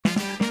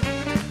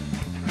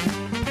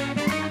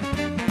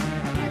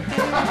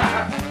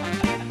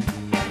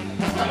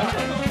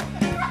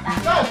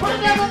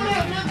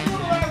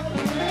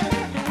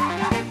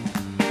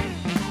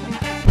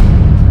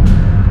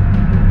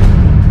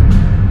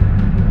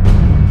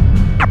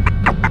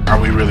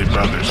really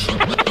brothers?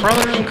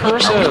 Brothers in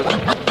Cursive.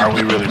 Are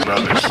we really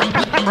brothers?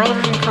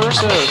 Brothers in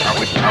Cursive. Are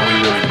we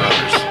really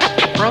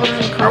brothers?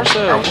 Brothers in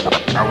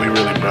Cursive. Are we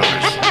really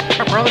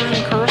brothers? Brothers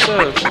in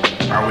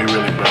Cursive. Are we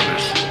really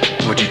brothers?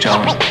 What'd you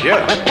tell him?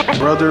 Yeah.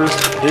 Brothers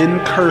in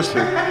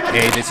Cursive.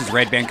 Hey, this is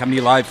Redban coming to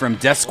you live from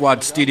Death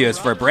Squad Studios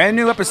for a brand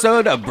new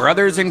episode of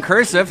Brothers in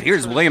Cursive.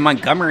 Here's William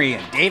Montgomery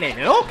and David.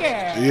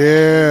 Okay.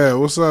 Yeah,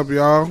 what's up,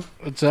 y'all?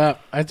 What's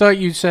up? I thought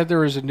you said there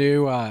was a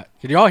new...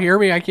 Can y'all hear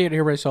me? I can't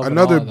hear myself.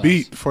 Another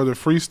beat for the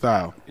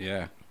freestyle.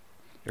 Yeah,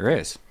 there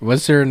is.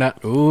 Was there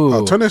not? Ooh.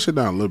 Oh, turn that shit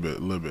down a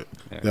little bit.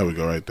 Yeah. There we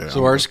go, right there.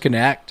 Source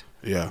Connect.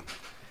 Yeah.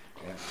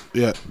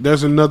 Yeah,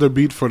 there's another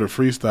beat for the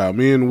freestyle.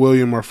 Me and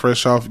William are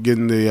fresh off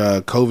getting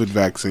the COVID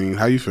vaccine.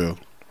 How you feel?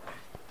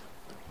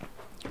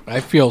 I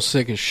feel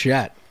sick as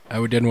shit.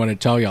 I didn't want to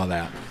tell y'all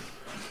that.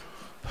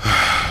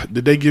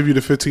 Did they give you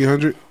the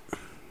 1,500?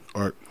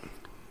 Or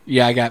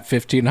yeah, I got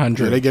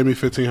 1,500. yeah, they gave me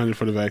 1,500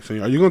 for the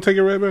vaccine. Are you gonna take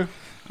it, Redban?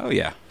 Oh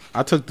yeah.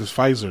 I took this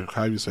Pfizer.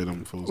 How you say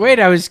them fools? Wait,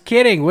 I was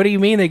kidding. What do you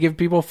mean they give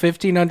people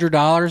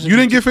 $1,500? You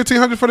didn't get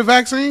 1,500 for the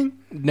vaccine?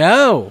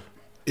 No.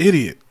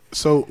 Idiot.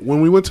 So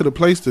when we went to the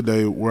place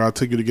today where I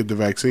took you to get the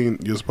vaccine,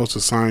 you're supposed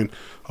to sign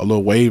a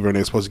little waiver, and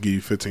they're supposed to give you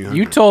 1,500.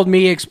 You told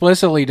me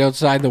explicitly don't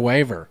sign the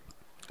waiver.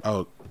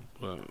 Oh,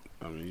 well,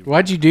 I mean,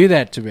 Why'd you do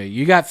that to me?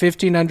 You got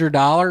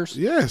 $1,500?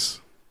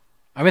 yes.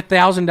 I'm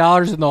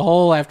 $1,000 in the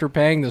hole after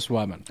paying this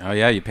woman. Oh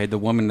yeah, you paid the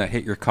woman that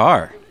hit your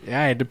car.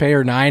 Yeah, I had to pay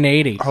her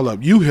 $980. Hold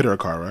up, you hit her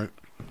car, right?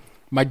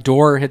 My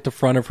door hit the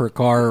front of her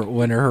car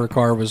when her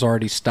car was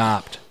already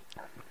stopped.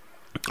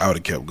 I would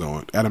have kept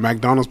going at a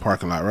McDonald's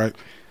parking lot, right?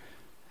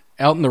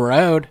 Out in the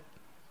road.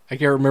 I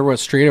can't remember what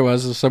street it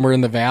was. It was somewhere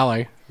in the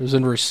valley. It was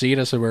in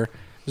Reseda somewhere.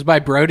 It was by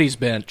Brody's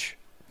Bench.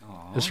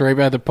 Aww. It's right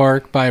by the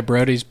park by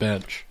Brody's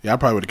Bench. Yeah, I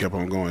probably would have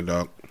kept on going,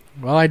 dog.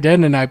 Well, I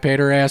didn't, and I paid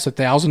her ass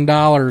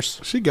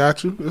 $1,000. She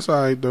got you. It's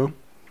all right, though.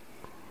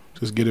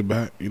 Just get it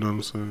back. You know what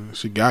I'm saying?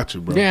 She got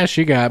you, bro. Yeah,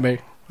 she got me.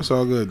 It's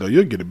all good, though.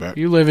 You'll get it back.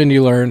 You live and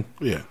you learn.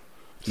 Yeah.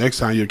 Next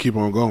time, you'll keep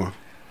on going.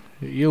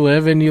 You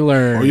live and you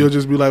learn. Or you'll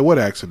just be like, what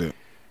accident?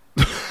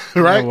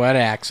 Right? Yeah, what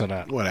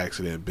accident? What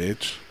accident,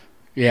 bitch?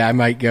 Yeah, I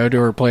might go to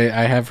her place.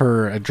 I have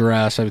her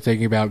address. I'm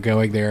thinking about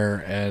going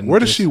there and... Where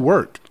does she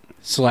work?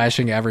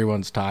 Slashing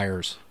everyone's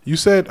tires. You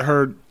said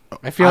her...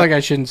 I feel like I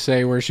shouldn't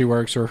say where she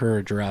works or her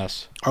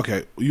address.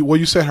 Okay.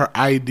 You said her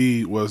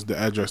ID was the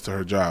address to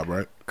her job,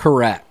 right?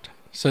 Correct.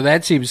 So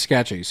that seems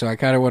sketchy. So I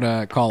kind of want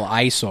to call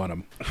ICE on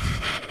them.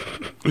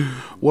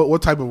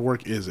 What type of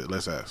work is it?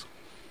 Let's ask.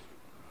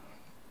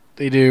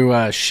 They do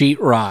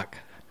sheetrock.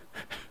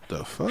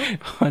 The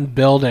fuck? On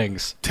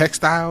buildings.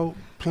 Textile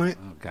plant?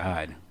 Oh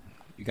God.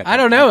 I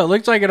don't know. It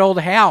looked like an old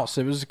house.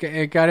 It was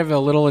kind of a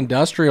little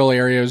industrial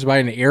area. It was by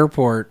an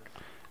airport.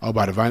 Oh,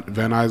 by the Van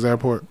Nuys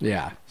Airport?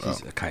 Yeah.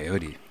 She's a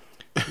coyote.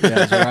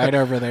 Yeah, it's right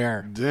over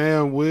there.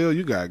 Damn, Will,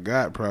 you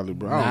got probably,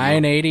 bro.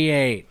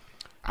 $988.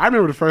 I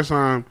remember the first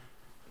time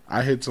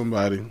I hit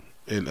somebody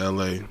in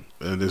L.A.,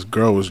 and this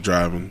girl was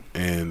driving,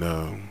 and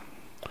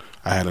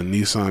I had a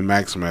Nissan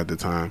Maxima at the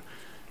time,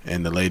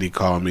 and the lady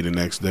called me the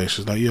next day.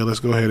 She's like, yeah, let's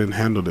go ahead and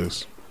handle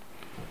this.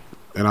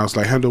 And I was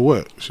like, handle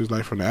what? She was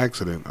like, from the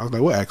accident. I was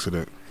like, what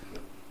accident?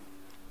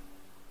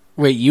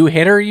 Wait, you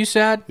hit her, you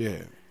said?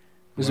 Yeah.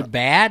 Was it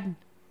bad?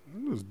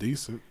 It was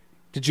decent.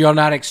 Did y'all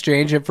not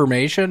exchange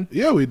information?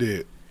 Yeah, we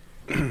did.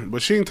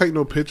 But she didn't take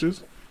no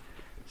pictures.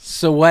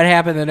 So what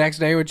happened the next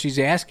day when she's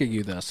asking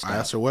you this stuff? I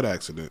asked her what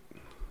accident.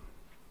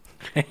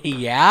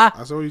 Yeah?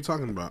 I said, what are you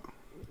talking about?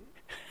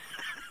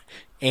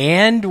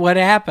 And what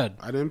happened?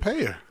 I didn't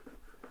pay her.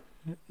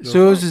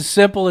 So it was as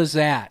simple as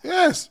that?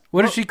 Yes.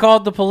 What if she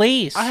called the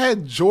police? I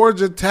had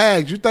Georgia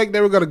tags. You think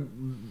they were going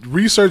to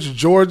research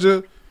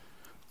Georgia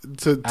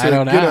to get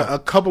a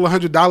couple of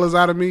 $100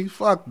 out of me?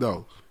 Fuck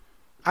no.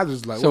 I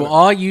just like. So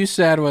all you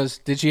said was,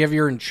 did she have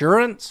your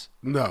insurance?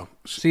 No.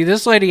 See,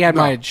 this lady had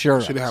my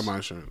insurance. She didn't have my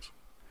insurance.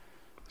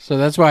 So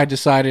that's why I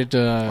decided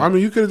to. I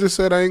mean, you could have just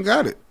said I ain't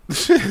got it.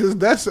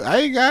 I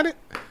ain't got it.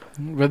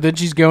 But then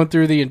she's going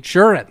through the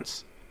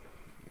insurance,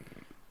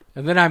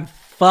 and then I'm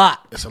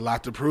fucked. It's a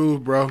lot to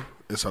prove, bro.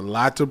 It's a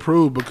lot to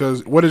prove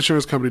because what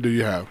insurance company do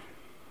you have?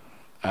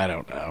 I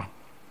don't know.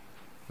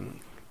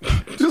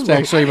 Just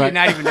actually You're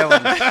not even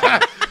knowing.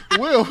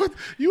 Will,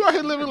 you out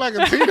here living like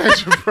a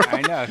teenager, bro.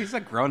 I know. He's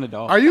a grown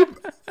adult. Are you?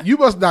 You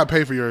must not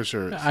pay for your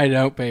insurance. I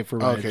don't pay for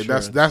my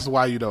insurance. that's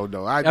why you don't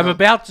know. I'm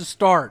about to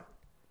start.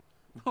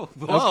 Whoa,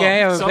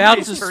 okay, I'm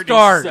about to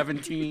start.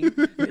 17.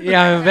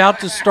 Yeah, I'm about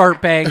to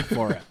start paying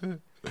for it.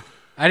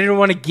 I didn't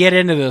want to get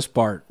into this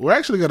part. We're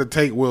actually going to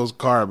take Will's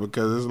car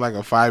because it's like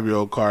a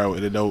 5-year-old car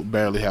and it don't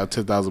barely have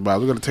 10,000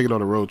 miles. We're going to take it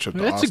on a road trip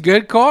to Austin. It's a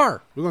good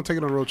car. We're going to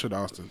take it on a road trip to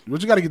Austin.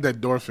 But you got to get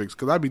that door fixed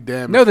because I'd be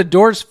damned. No, the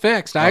door's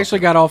fixed. I actually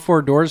got all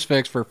 4 doors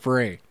fixed for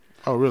free.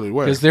 Oh, really?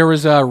 Where? Because there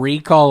was a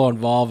recall on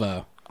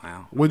Volvo.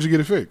 Wow. When'd you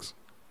get it fixed?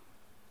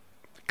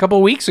 A couple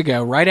of weeks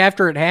ago. Right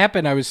after it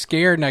happened, I was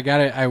scared and I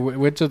got it. I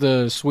went to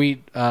the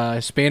sweet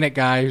Hispanic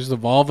guy who's the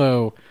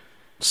Volvo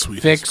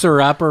Sweet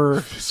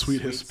fixer-upper.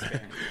 Sweet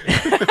Hispanic.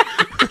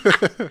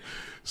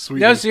 Sweet.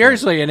 No,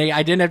 seriously, and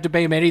I didn't have to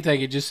pay him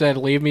anything. He just said,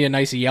 leave me a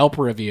nice Yelp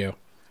review.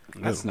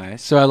 That's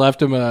nice. So I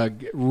left him a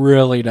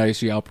really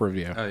nice Yelp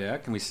review. Oh, yeah?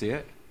 Can we see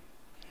it?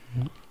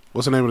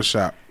 What's the name of the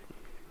shop?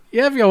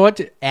 Yeah, if you want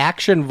to,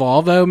 Action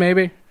Volvo,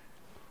 maybe?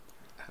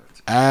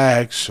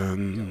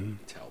 Action.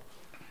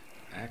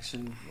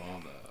 Action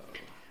Volvo.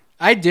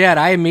 I did.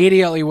 I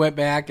immediately went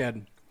back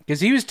and because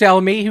he was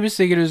telling me he was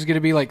thinking it was going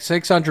to be like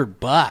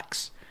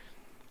 $600.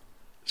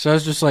 So I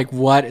was just like,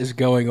 "What is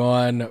going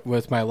on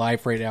with my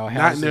life right now?"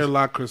 Not near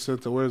La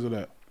Crescenta. Where's it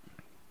at?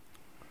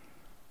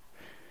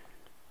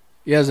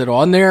 Yeah, is it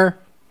on there?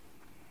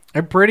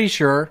 I'm pretty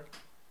sure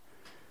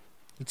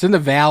it's in the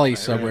valley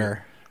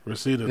somewhere.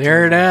 Reseda.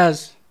 There it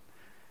is.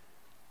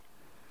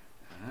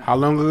 How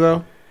long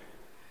ago?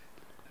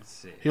 Let's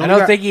see. I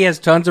don't think he has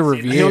tons of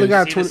reviews. He only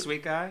got See 20. the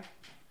sweet guy?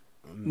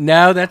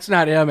 No, that's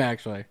not him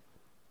actually.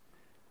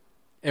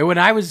 And when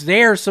I was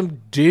there,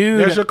 some dude.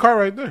 There's your car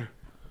right there.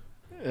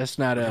 That's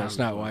not it's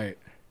not white.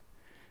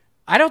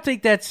 I don't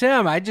think that's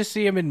him. I just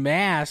see him in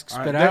masks,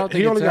 All but right, I don't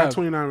think he only it's got him.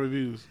 29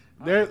 reviews.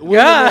 There,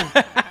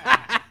 Yeah,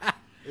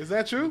 is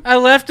that true? I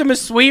left him a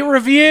sweet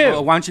review.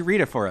 Well, why don't you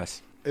read it for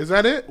us? Is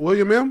that it?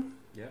 William M?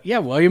 Yeah,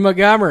 William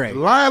Montgomery.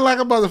 Lying like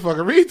a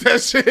motherfucker. Read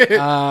that shit.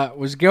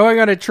 Was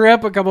going on a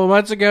trip a couple of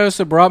months ago,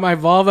 so brought my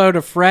Volvo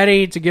to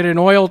Freddie to get an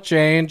oil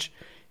change.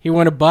 He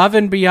went above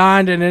and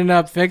beyond and ended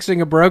up fixing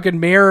a broken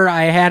mirror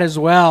I had as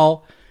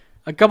well.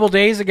 A couple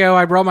days ago,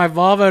 I brought my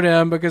Volvo to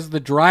him because the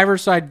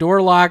driver's side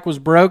door lock was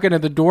broken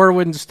and the door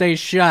wouldn't stay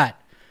shut.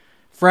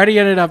 Freddie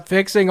ended up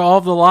fixing all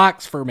of the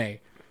locks for me.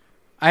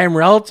 I am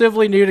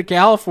relatively new to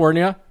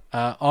California,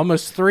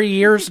 almost 3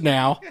 years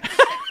now.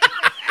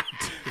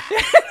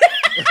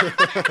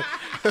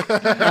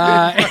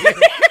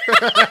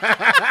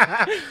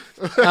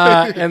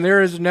 And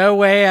there is no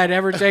way I'd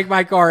ever take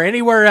my car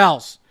anywhere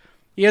else.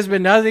 He has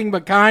been nothing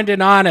but kind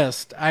and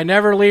honest. I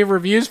never leave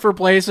reviews for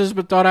places,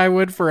 but thought I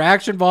would for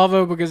Action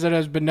Volvo because it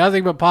has been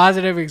nothing but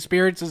positive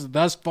experiences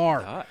thus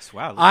far. Us.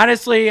 Wow.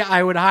 Honestly,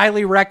 I would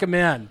highly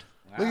recommend.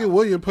 Look at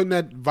William putting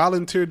that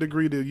volunteer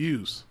degree to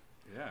use.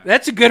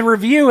 That's a good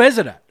review,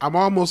 isn't it? I'm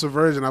almost a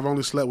virgin. I've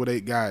only slept with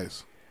 8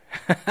 guys.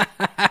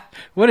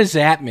 What does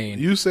that mean?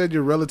 You said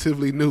you're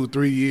relatively new,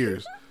 3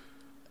 years.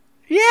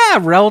 Yeah,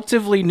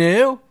 relatively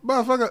new.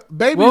 Motherfucker,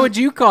 babies. What would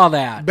you call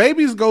that?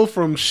 Babies go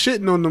from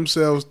shitting on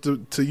themselves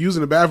to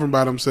using the bathroom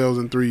by themselves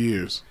in 3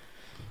 years.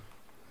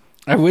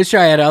 I wish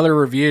I had other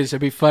reviews. It'd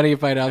be funny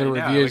if I had other I know,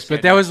 I reviews, wish but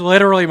I that did. was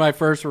literally my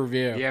first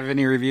review. Do you have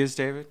any reviews,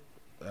 David?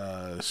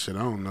 Shit, I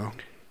don't know.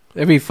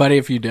 It'd be funny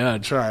if you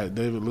did. Try it,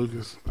 David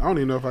Lucas. I don't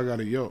even know if I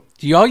got a Yelp.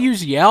 Do y'all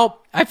use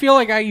Yelp? I feel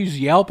like I use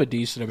Yelp a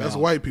decent amount. That's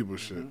white people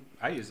shit.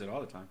 I use it all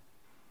the time.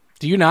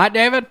 Do you not,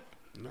 David?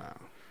 Nah.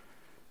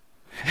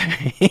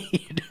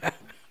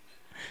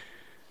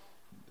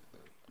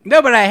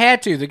 No, but I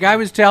had to. The guy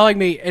was telling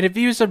me, and if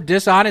he was some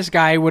dishonest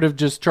guy, he would have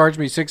just charged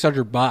me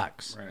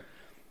 $600. Right.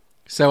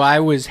 So I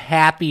was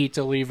happy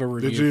to leave a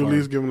review. Did you at for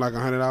least him. give him like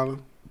 $100?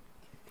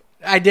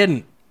 I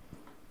didn't.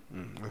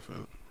 I feel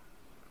it.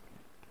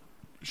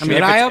 Should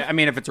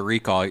If it's a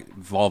recall,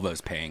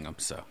 Volvo's paying them,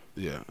 so.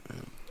 Yeah.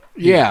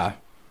 Yeah.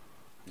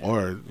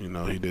 Or,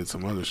 he did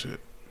some other shit.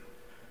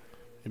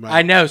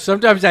 I know.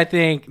 Sometimes I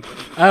think,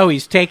 oh,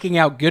 he's taking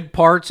out good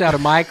parts out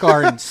of my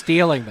car and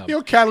stealing them.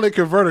 Your catalytic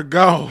converter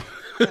gone.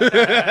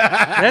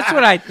 That's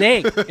what I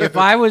think. If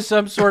I was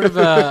some sort of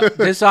a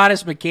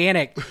dishonest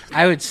mechanic,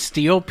 I would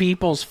steal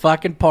people's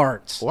fucking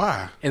parts.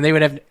 Why? And they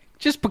would have,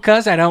 just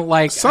because I don't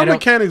like. Some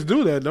mechanics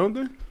do that, don't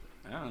they?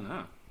 I don't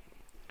know.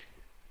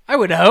 I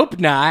would hope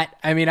not.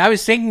 I mean, I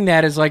was thinking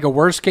that as like a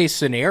worst case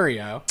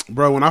scenario.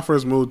 Bro, when I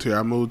first moved here,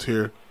 I moved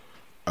here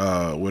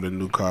with a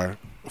new car,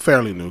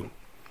 fairly new.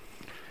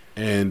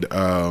 And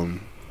I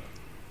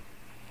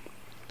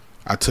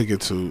took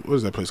it to, what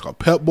is that place called?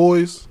 Pep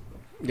Boys.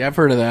 Yeah, I've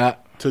heard of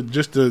that.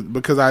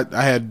 Because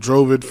I had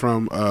drove it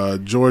from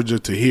Georgia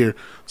to here.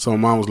 So my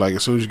mom was like,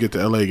 as soon as you get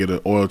to LA, get an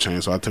oil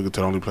change. So I took it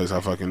to the only place I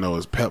fucking know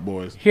is Pep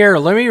Boys. Here,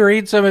 let me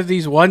read some of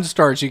these 1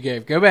 stars you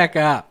gave. Go back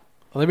up.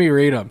 Let me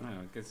read them.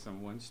 Oh, get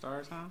some 1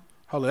 stars, huh?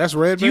 Hold on, that's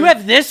Redban? Do you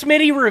have this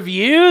many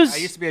reviews? I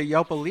used to be a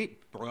Yelp elite,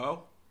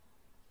 bro.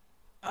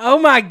 Oh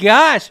my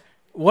gosh.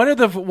 One of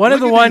the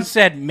ones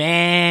said,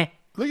 meh.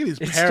 Look at these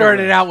It paragraphs.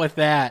 started out with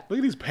that. Look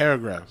at these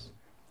paragraphs.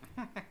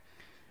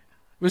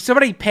 Was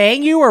somebody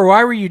paying you, or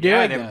why were you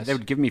doing Yeah, this? they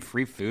would give me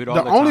free food all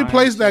the The time. only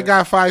place that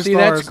got 5 See,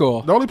 stars. that's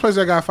cool. The only place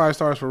that got 5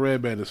 stars for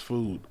Redban is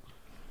food.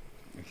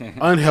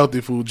 Unhealthy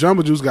food.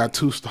 Jumbo Juice got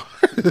 2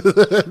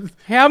 stars.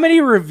 How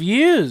many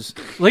reviews?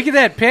 Look at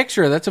that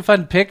picture. That's a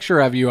fun picture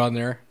of you on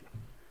there.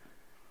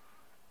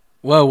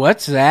 Whoa,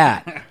 what's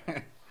that?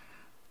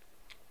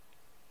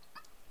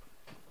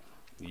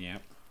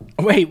 Yep.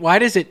 Wait, why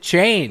does it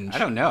change? I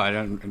don't know.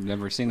 I've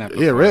never seen that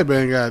before. Yeah,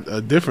 Redban got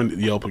a different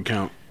Yelp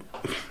account.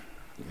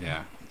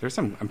 Yeah. There's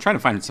some. I'm trying to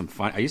find some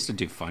fun. I used to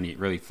do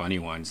really funny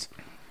ones.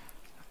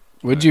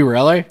 Would you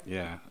really?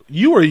 Yeah.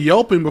 You were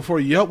Yelping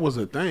before Yelp was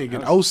a thing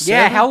in 07?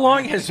 Yeah, how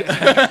long has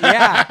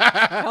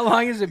how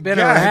long has it been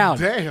God around?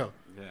 damn.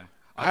 Yeah.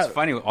 It's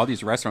funny. All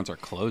these restaurants are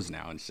closed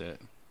now and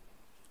shit.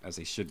 As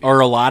they should be. Or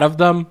a lot of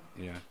them.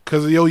 Yeah.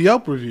 Because of your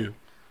Yelp review.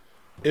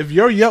 If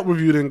your Yelp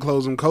review didn't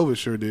close them, COVID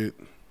sure did.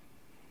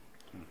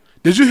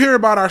 Did you hear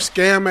about our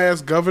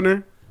scam-ass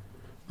governor?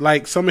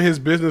 Like, some of his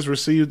business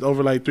received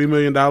over, like, $3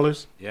 million?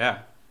 Yeah.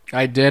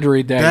 I did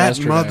read that That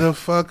yesterday.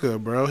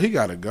 motherfucker, bro. He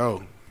got to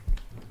go.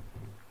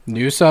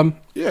 Newsom?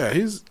 Yeah,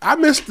 I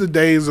miss the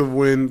days of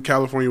when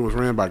California was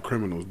ran by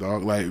criminals,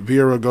 dog. Like,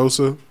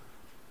 Villaraigosa.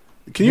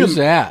 Who's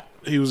that?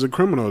 He was a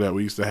criminal that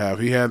we used to have.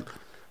 He had,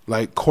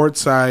 like,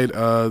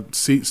 courtside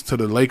seats to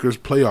the Lakers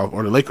playoff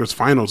or the Lakers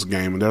finals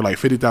game, and they're like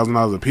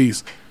 $50,000 a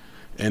piece.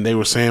 And they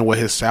were saying what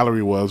his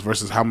salary was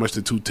versus how much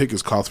the 2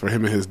 tickets cost for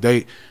him and his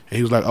date. And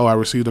he was like, "Oh, I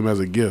received them as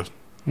a gift."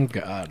 Oh,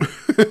 God.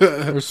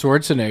 Or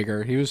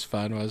Schwarzenegger. He was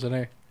fun, wasn't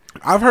he?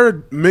 I've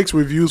heard mixed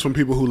reviews from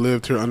people who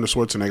lived here under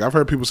Schwarzenegger. I've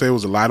heard people say it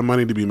was a lot of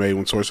money to be made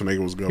when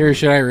Schwarzenegger was governor. Here,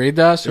 should I read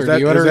this? Or do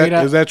you want to read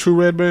it? Is that true,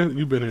 Redban?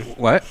 You've been here.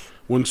 What?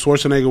 When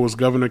Schwarzenegger was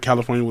governor,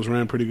 California was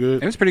ran pretty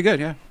good. It was pretty good,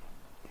 yeah.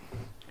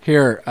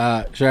 Here,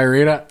 should I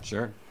read it?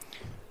 Sure.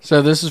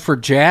 So this is for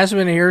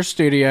Jasmine Hair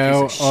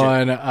Studio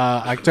on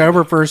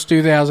October 1st,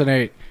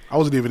 2008. I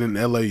wasn't even in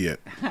L.A. yet.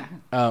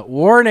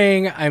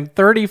 Warning, I'm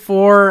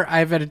 34.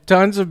 I've had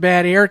tons of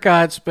bad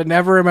haircuts, but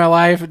never in my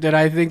life did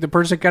I think the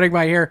person cutting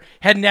my hair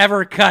had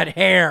never cut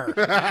hair.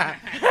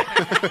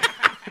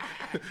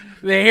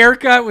 The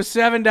haircut was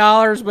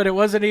 $7, but it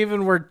wasn't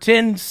even worth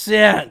 10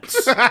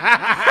 cents.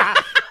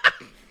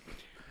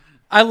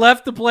 I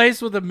left the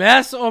place with a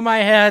mess on my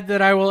head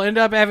that I will end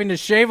up having to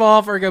shave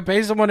off or go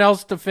pay someone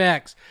else to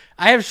fix.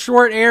 I have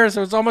short hair,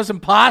 so it's almost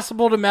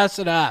impossible to mess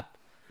it up.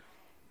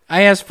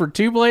 I asked for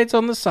 2 blades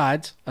on the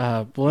sides,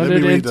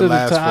 blended into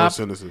the top,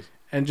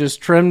 and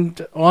just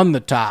trimmed on the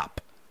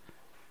top.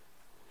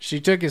 She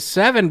took a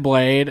 7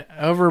 blade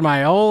over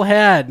my whole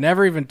head,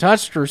 never even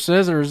touched her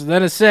scissors,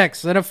 then a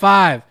 6, then a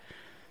 5.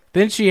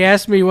 Then she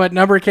asked me what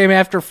number came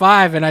after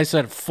 5, and I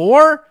said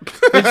 4.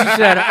 Then she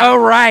said, "Oh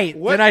right."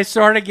 What? Then I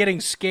started getting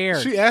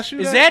scared. She asked you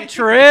Is that? that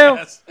true?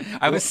 Yes.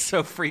 I was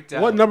so freaked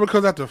out. What number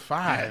comes after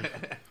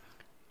 5?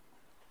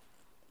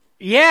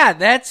 Yeah,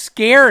 that's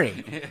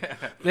scary.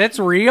 That's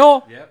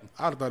real. Yep.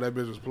 I thought that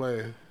bitch was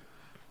playing.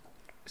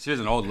 She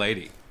was an old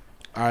lady.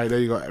 All right, there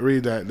you go.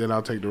 Read that, then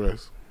I'll take the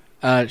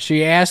rest.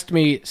 She asked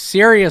me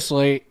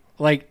seriously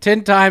like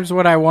 10 times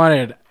what I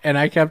wanted, and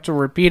I kept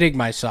repeating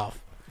myself.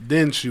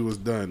 Then she was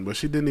done, but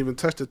she didn't even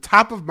touch the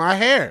top of my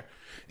hair.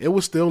 It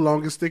was still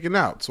long and sticking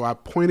out. So I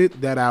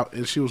pointed that out,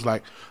 and she was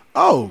like,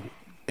 "Oh,"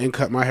 and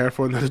cut my hair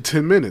for another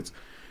 10 minutes.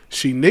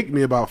 She nicked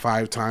me about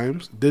 5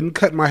 times, didn't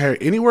cut my hair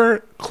anywhere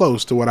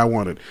close to what I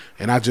wanted,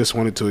 and I just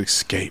wanted to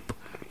escape.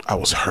 I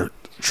was hurt,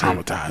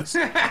 traumatized.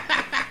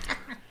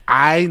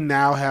 I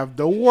now have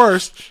the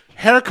worst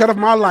haircut of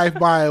my life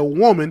by a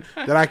woman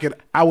that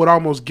I would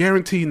almost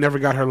guarantee never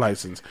got her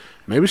license.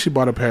 Maybe she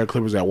bought a pair of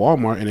clippers at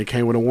Walmart and it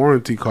came with a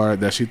warranty card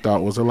that she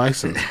thought was a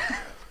license.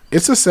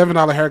 It's a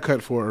 $7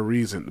 haircut for a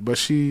reason, but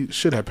she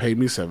should have paid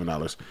me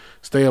 $7.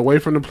 Stay away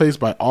from the place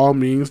by all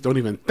means. Don't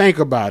even think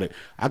about it.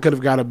 I could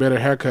have got a better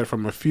haircut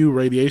from a few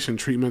radiation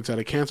treatments at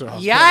a cancer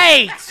hospital.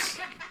 Yikes!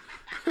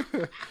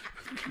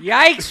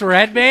 Yikes,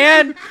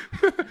 Redban!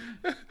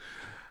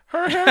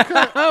 Her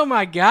haircut, Oh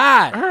my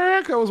God! her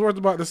haircut was worth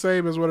about the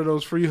same as one of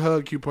those free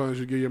hug coupons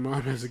you give your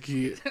mom as a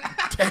kid.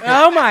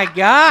 Oh my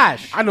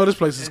gosh! I know this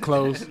place is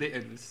closed. I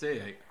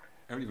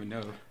don't even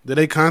know. Did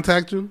they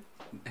contact you?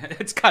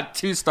 It's got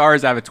 2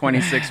 stars out of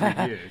 26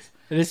 reviews.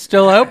 And it's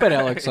still open,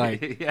 it looks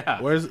like.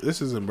 Yeah.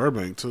 This is in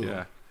Burbank too.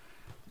 Yeah.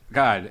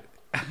 God.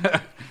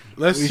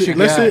 Let's We see, should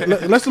let's go.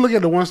 see, let's look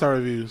at the 1-star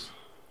reviews.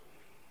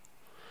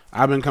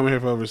 I've been coming here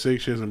for over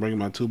 6 years and bringing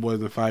my 2 boys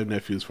and 5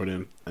 nephews for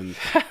the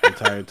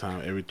entire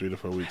time, every 3 to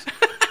 4 weeks.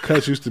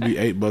 Cuts used to be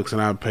 $8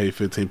 and I paid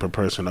 $15 per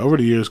person. Over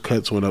the years,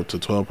 cuts went up to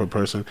 $12 per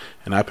person,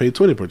 and I paid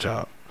 $20 per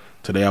child.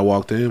 Today, I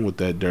walked in with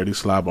that dirty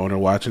slob owner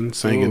watching,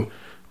 singing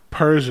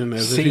Persian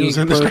as if he was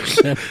in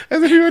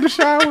the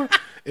shower,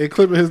 and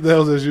clipping his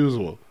nails as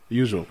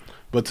usual.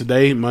 But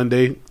today,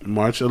 Monday,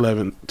 March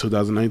 11,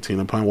 2019,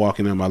 upon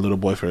walking in my little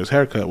boy for his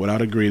haircut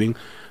without a greeting,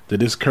 the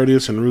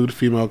discourteous and rude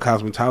female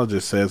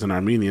cosmetologist says in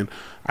Armenian,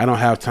 "I don't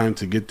have time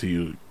to get to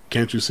you.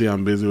 Can't you see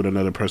I'm busy with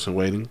another person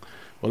waiting?"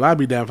 Well, I'd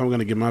be damned if I'm going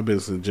to give my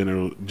business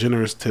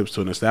generous tips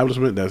to an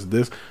establishment that's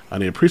this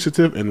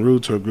unappreciative and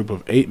rude to a group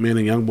of 8 men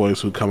and young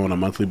boys who come on a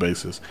monthly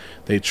basis.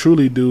 They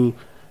truly do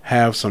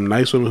have some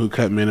nice women who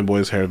cut men and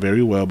boys' hair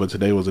very well, but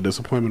today was a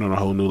disappointment on a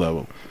whole new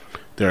level.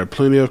 There are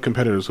plenty of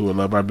competitors who would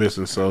love our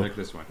business, so... Like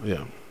this one.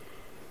 Yeah.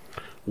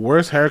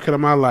 Worst haircut of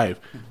my life.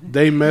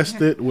 They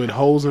messed it with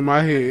holes in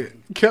my head,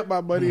 kept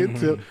my money in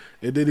tip,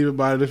 and didn't even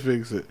bother to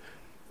fix it.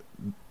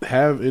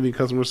 Have any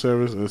customer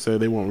service and say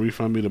they won't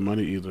refund me the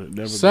money either.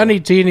 Never Sonny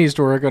T needs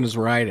to work on his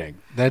writing.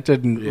 That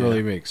didn't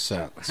really make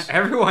sense.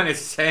 Everyone is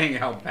saying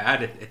how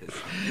bad it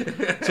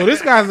is. So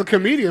this guy's a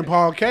comedian,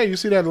 Paul K. You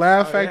see that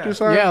Laugh Factory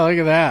sign? Yeah, look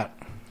at that.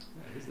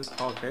 Who's this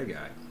Paul K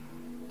guy?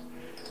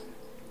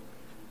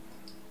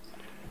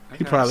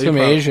 He probably Some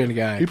Asian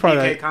guy. He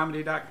probably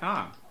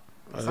PKComedy.com.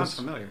 That sounds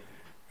familiar.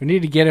 We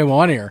need to get him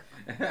on here.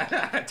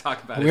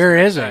 Talk about Where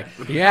is he?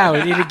 Yeah,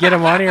 we need to get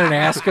him on here and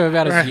ask him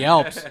about his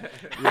Yelps.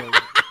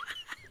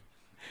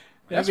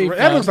 That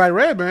looks like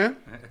Redban.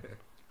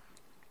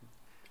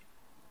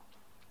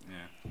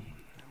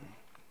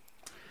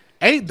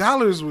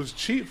 $8 was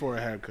cheap for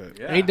a haircut.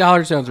 Yeah.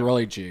 $8 sounds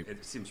really cheap.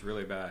 It seems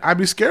really bad. I'd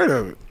be scared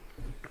of it.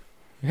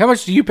 How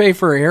much do you pay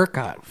for a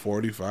haircut?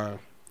 $45.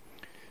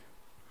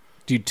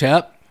 Do you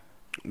tip?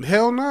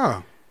 Hell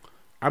no.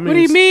 I mean, What do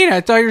you mean?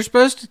 I thought you were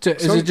supposed to.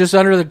 Is it just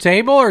under the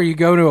table, or you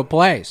go to a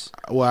place?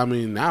 Well, I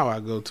mean, now I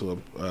go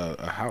to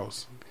a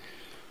house.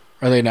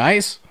 Are they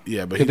nice?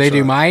 Yeah, but Could they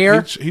do my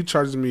hair? He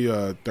charges me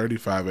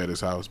 $35 at his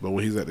house, but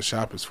when he's at the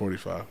shop, it's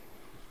 $45.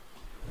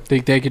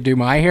 Think they could do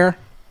my hair?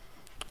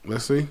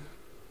 Let's see.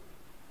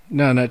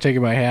 No, I'm not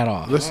taking my hat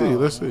off. Let's see.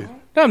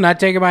 No, I'm not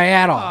taking my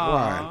hat off.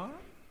 Why?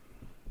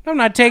 No, I'm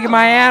not taking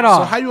my hat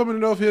off. So how you want me to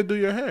know if he'll do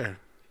your hair?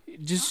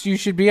 Just you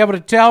should be able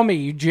to tell me.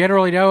 You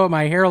generally know what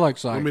my hair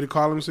looks like. Want me to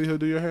call him and see if he'll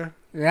do your hair?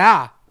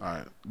 Yeah. All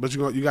right, but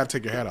you got to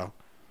take your hat off.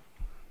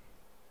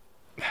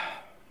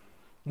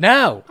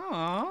 No.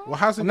 Well,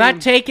 how's it? I'm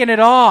not taking it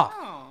off.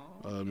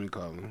 Let me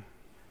call him.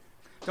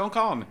 Don't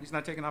call him. He's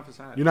not taking off his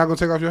hat. You're not gonna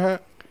take off your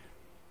hat?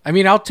 I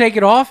mean, I'll take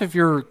it off if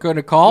you're going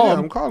to call Yeah, him.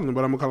 I'm calling him,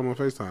 but I'm gonna call him on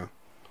FaceTime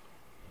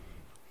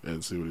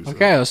and see what he says.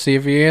 Okay, let's see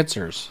if he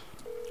answers.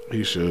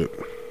 He should.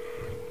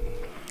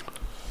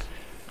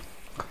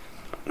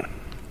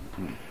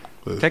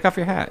 Take off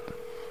your hat.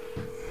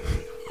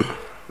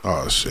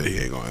 Oh shit, he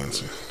ain't gonna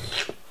answer.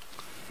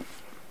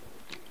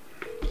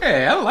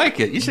 Hey, I like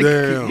it. You should.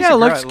 Damn. Yeah, it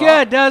looks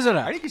good, doesn't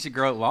I it? think you should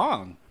grow it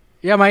long.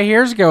 Yeah, my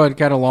hair's going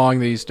kind of long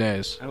these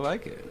days. I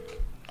like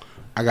it.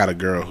 I got a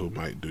girl who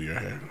might do your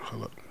hair.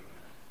 Hold up.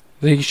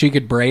 Think she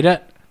could braid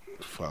it?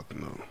 Fuck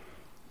no.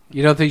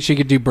 You don't think she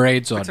could do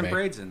braids on Put some me?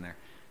 braids in there.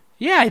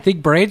 Yeah, I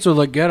think braids would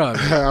look good on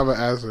me. I'm gonna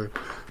ask her.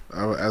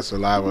 I'm gonna ask her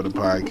live on the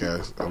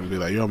podcast. I'm gonna be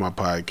like, "You're on my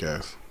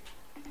podcast."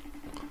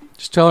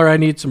 Just tell her I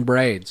need some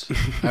braids.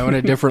 I want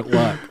a different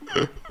look.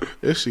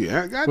 Is she?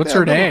 Goddamn, What's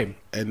her name?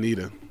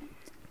 Anita.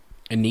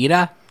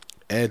 Anita?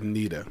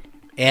 Anita.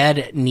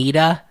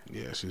 Anita?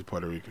 Yeah, she's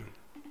Puerto Rican.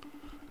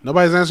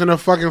 Nobody's answering her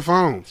fucking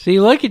phone.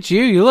 See, look at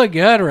you. You look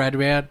good,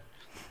 Redman.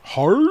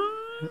 Hard.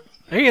 Look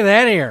at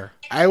that hair.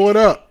 Hey, what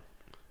up?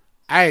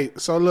 Hey,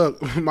 so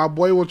look, my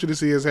boy wants you to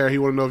see his hair. He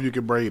want to know if you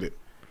can braid it.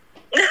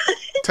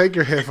 Take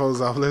your headphones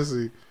off. Let's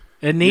see.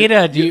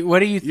 Anita, what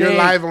do you think? You're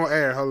live on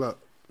air. Hold up.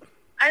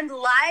 I'm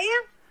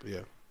live? Yeah.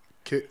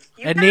 You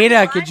Anita,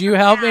 guys could live you right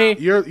help now? me?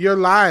 You're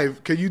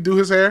live. Can you do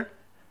his hair?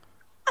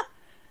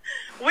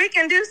 We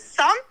can do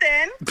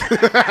something.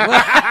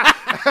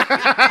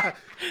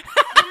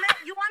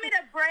 You want me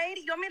to braid?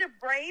 You want me to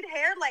braid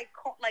hair like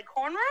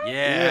cornrows?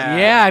 Yeah.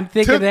 Yeah, I'm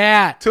thinking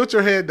that. Tilt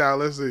your head down.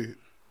 Let's see.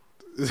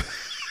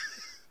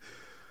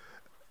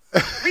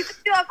 We can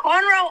do a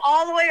cornrow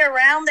all the way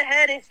around the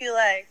head if you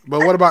like.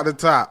 But what about the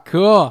top?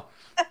 Cool.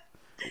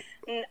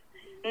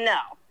 No.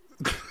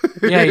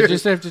 Yeah, you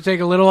just have to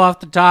take a little off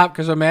the top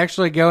because I'm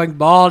actually going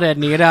bald,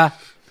 Anita.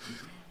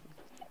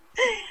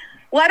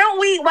 Why don't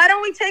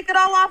we take it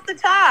all off the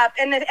top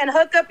and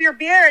hook up your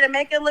beard and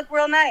make it look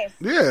real nice?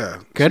 Yeah.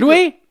 Could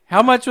we?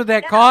 How much would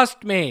that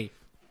cost me?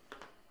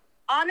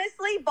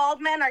 Honestly,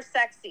 bald men are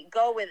sexy.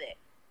 Go with it.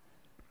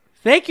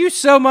 Thank you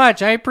so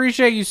much. I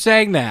appreciate you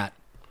saying that.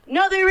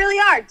 No, they really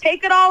are.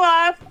 Take it all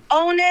off,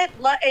 own it,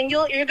 and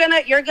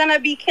you're gonna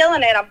be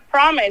killing it. I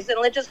promise. And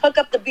let's just hook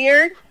up the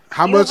beard.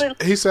 How much?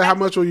 He said, "How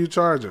much will you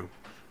charge him?"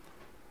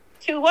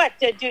 To what?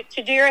 To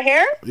do your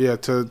hair? Yeah,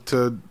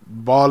 to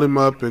ball him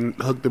up and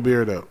hook the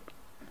beard up.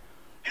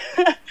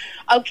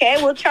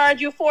 Okay, we'll charge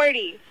you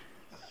 $40.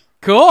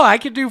 Cool. I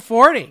could do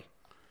 40.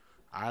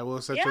 I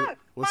will set Yeah,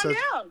 you. calm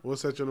down. We'll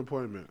set you an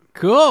appointment.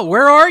 Cool.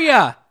 Where are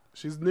you?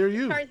 She's near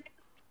you. Tarzan.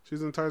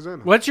 She's in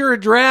Tarzana. What's your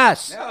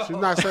address? She's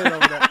not saying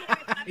over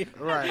that.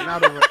 Right,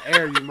 not over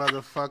air, you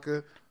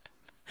motherfucker.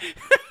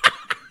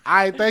 All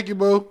right, thank you,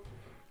 boo.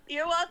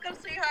 You're welcome,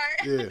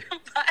 sweetheart. Yeah.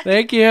 Bye.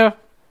 Thank you.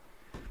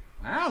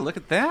 Wow, look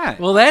at that.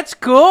 Well, that's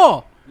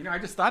cool. You know, I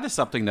just thought of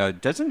something, though.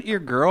 Doesn't your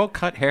girl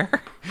cut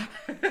hair?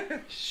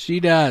 She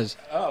does.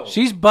 Oh.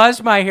 She's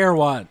buzzed my hair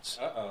once.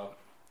 Uh-oh.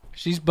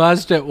 She's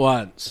buzzed it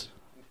once.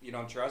 You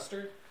don't trust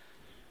her?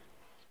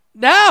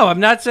 No, I'm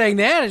not saying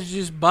that. It's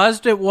just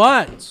buzzed it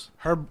once.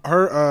 Her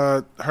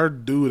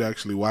dude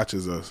actually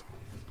watches us.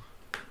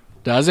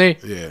 Does he?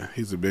 Yeah,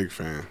 he's a big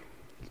fan.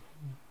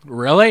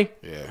 Really?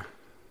 Yeah.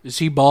 Is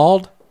he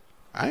bald?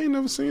 I ain't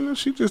never seen her.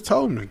 She just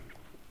told me.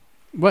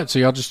 What, so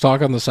y'all just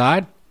talk on the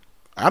side?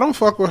 I don't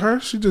fuck with her.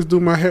 She just do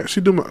my hair.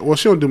 She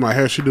don't do my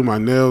hair. She do my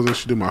nails and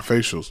she do my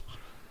facials.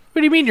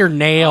 What do you mean your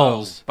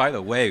nails? Oh, by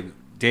the way,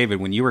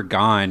 David, when you were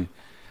gone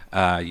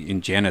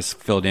and Janice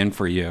filled in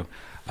for you,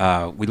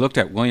 we looked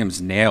at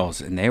William's nails,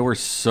 and they were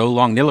so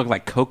long. They looked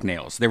like Coke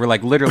nails. They were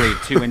like literally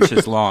 2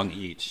 inches long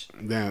each.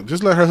 Damn,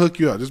 just let her hook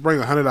you up. Just bring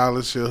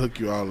 $100. She'll hook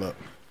you all up.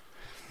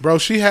 Bro,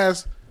 she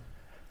has...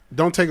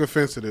 Don't take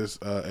offense to this,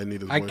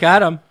 Anita's I boyfriend.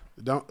 got him.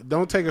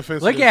 Don't take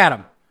offense Look to this. at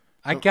him.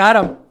 I got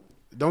him.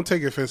 Don't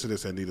take offense to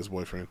this, Anita's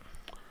boyfriend,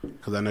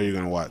 because I know you're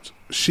going to watch.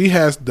 She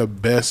has the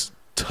best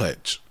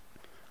touch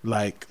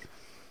Like,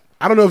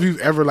 I don't know if you've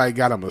ever like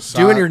got a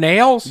massage. Doing your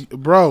nails?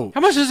 Bro.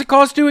 How much does it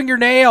cost doing your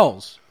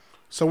nails?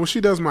 So when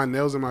she does my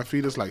nails and my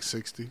feet, it's like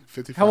 60,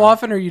 55. How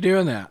often are you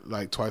doing that?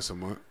 Like twice a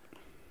month.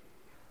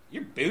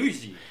 You're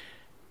bougie.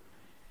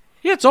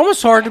 Yeah, it's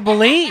almost hard to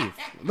believe.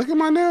 Look at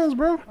my nails,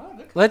 bro.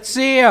 Let's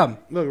see him.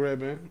 Look,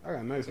 Redban. I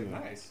got nice nails.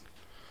 Nice.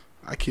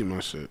 I keep my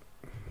shit.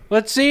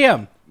 Let's see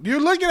him. You're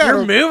looking at You're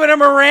them. moving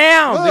them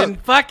around Look.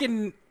 and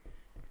fucking.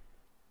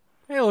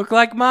 They look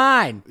like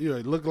mine. You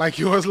look like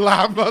yours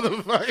live,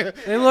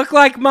 motherfucker. They look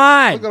like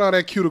mine. Look at all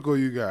that cuticle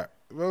you got.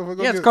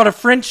 Motherfucker, Yeah, it's called a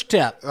French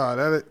tip.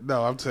 Oh,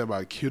 no, I'm talking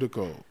about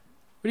cuticle. What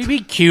do you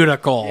mean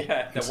cuticle?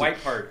 Yeah, the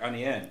white part on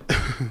the end.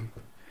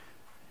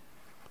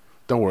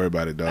 Don't worry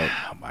about it, dog.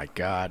 Oh my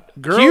god.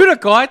 Girl-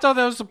 Cuticle? I thought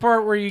that was the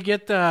part where you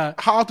get the.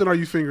 How often are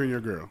you fingering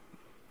your girl?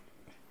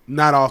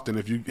 Not often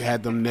if you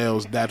had them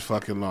nails that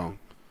fucking long.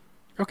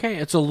 Okay,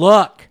 it's a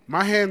look.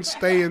 My hands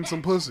stay in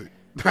some pussy.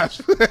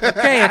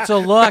 Okay, it's a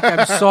look.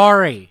 I'm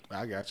sorry.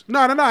 I got you.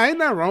 No, ain't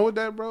nothing wrong with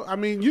that, bro. I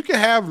mean, you can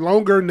have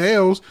longer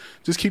nails.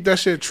 Just keep that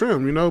shit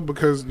trim,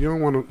 because you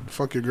don't want to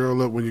fuck your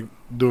girl up when you're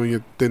doing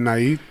your thin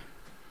naive.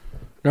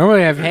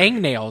 Normally I have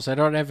hangnails. I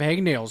don't have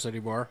hangnails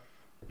anymore.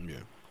 Yeah.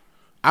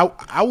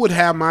 I would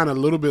have mine a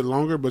little bit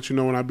longer, but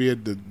when I be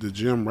at the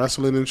gym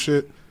wrestling and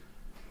shit,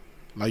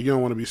 like you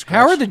don't want to be scratched.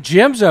 How are the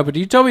gyms open?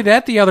 You told me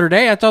that the other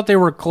day. I thought they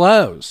were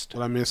closed.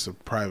 Well, I mean, it's a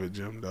private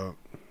gym, dog.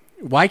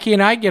 Why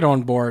can't I get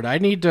on board? I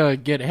need to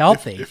get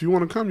healthy. If you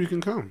want to come, you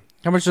can come.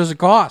 How much does it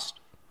cost?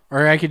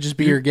 Or I could just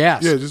be your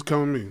guest. Yeah, just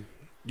come with me.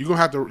 You're gonna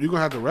have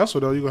to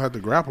wrestle though. You're gonna have to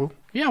grapple.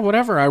 Yeah,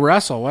 whatever. I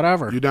wrestle.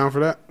 Whatever. You down for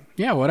that?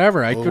 Yeah,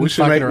 whatever. I Well, couldn't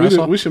fucking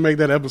wrestle. We should make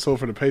that episode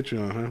for the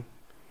Patreon, huh?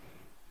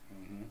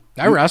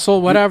 I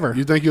wrestle. Whatever.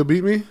 You think you'll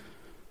beat me?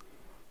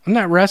 I'm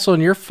not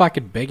wrestling your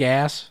fucking big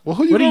ass. Well,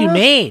 who you what do gonna you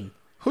wrestle? mean?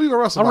 Who you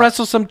gonna wrestle? I'll by?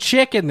 wrestle some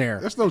chick in there.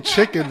 There's no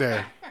chick in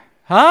there.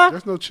 Huh?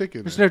 There's no chick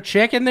in There's there. no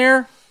chick in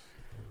there?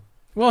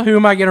 Well, who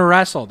am I going to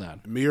wrestle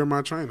then? Me or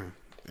my trainer.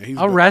 And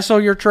I'll wrestle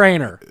your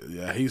trainer.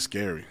 Yeah, he's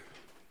scary.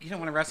 You don't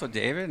want to wrestle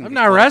David? and I'm get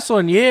not close-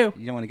 wrestling you.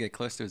 You don't want to get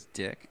close to his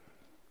dick?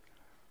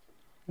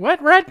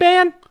 What,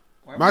 Redban?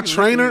 Why My were you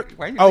trainer. looking-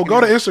 why are you Oh, looking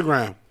go to at-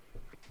 Instagram.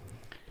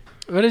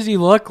 What does he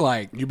look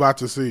like? You about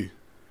to see.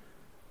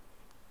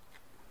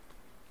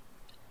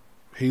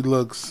 He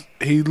looks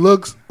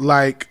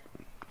like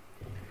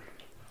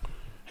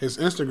his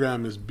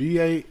Instagram is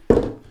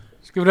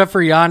Let's give it up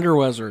for Yonder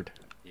Wizard.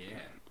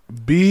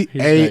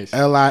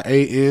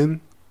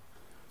 BALIAN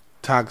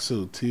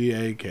Taksu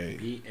TAK.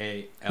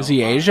 B-A-L-I-A-N. Is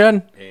he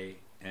Asian? There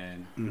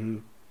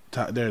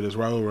it is,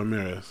 Raul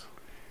Ramirez.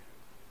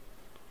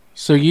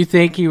 So you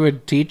think he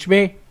would teach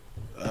me?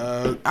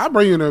 I'll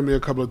bring you to me a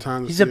couple of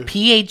times. He's a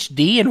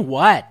PhD in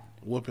what?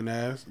 Whooping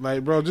ass.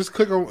 Like, bro, just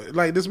click on.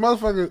 Like, this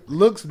motherfucker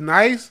looks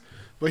nice,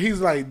 but he's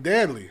like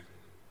deadly.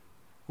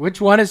 Which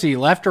one is he,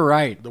 left or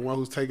right? The one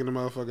who's taking the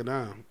motherfucker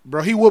down.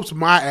 Bro, he whoops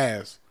my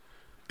ass.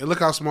 And look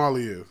how small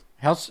he is.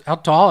 How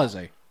tall is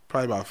he?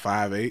 Probably about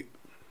 5'8".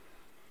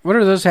 What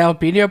are those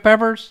jalapeno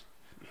peppers?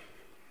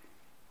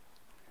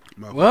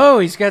 Whoa,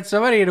 he's got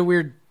somebody in a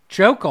weird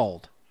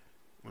chokehold.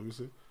 Let me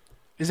see.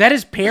 Is that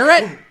his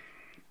parrot?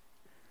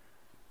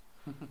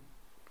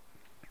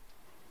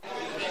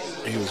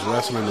 He was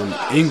wrestling in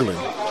England.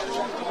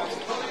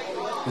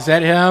 Is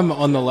that him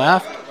on the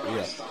left?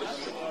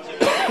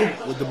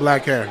 Yeah. With the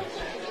black hair.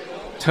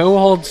 Toe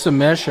hold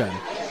submission.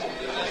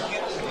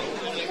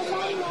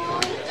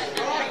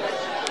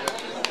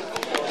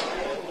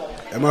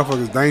 That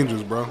motherfucker's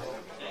dangerous, bro.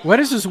 What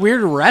is this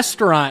weird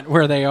restaurant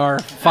where they are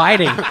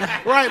fighting?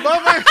 Right,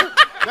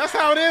 motherfucker. That's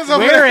how it is over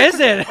Where there. is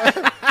it?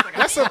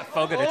 That's some,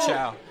 Fogo de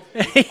Chao.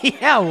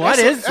 Yeah, what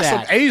is that's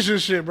that? some Asian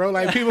shit, bro.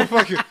 Like, people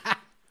fucking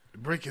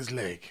break his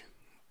leg.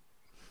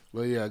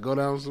 But yeah, go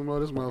down some more.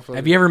 This motherfucker.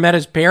 Have you ever met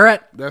his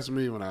parrot? That's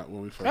me when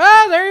we first.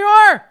 Oh, there you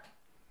are.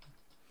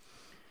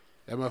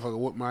 That motherfucker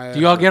whooped my ass.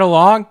 Do you all get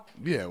along?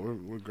 Yeah,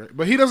 we're great.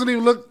 But he doesn't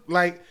even look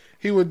like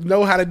he would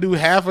know how to do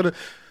half of the.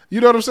 You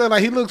know what I'm saying?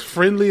 Like, he looks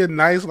friendly and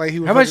nice. Like, he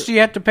would. How much do you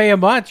have to pay a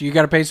month? You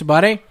got to pay some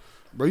money?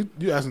 Bro,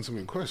 you asking too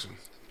many questions.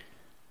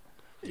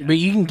 But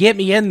you can get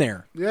me in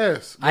there.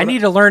 Yes. I need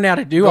to learn how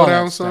to do Go all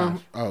down that some.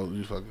 stuff. Oh,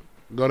 you fucking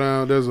go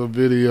down. There's a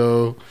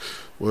video.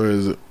 Where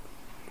is it?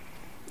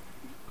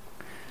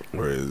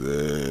 Where is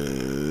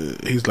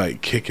it? He's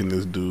like kicking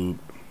this dude.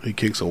 He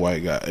kicks a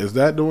white guy. Is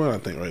that the one? I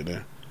think right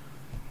there.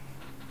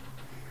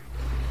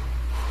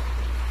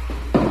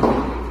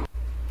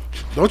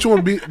 Don't you want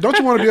to be able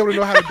to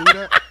know how to do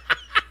that?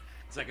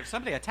 It's like if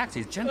somebody attacks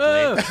you gently.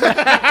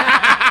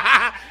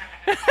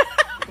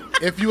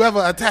 If you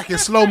ever attack in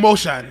slow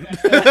motion.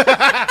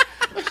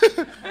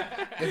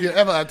 If you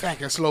ever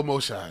attack in slow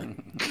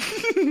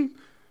motion.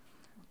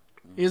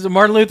 Here's a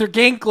Martin Luther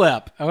King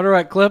clip. I wonder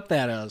what clip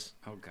that is.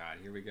 Oh God,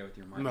 here we go with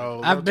your mark.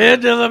 No. I've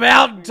been to the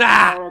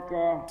mountaintop.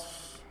 America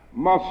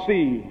must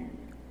see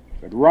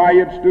that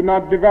riots do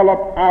not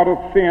develop out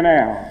of thin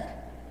air.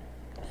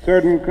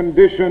 Certain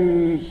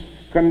conditions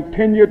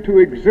continue to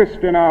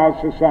exist in our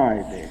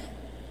society,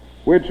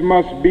 which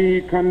must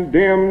be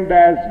condemned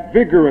as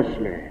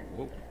vigorously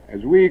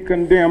as we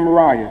condemn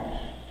riots.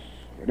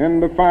 But in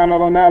the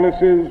final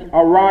analysis,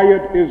 a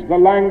riot is the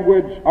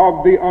language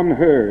of the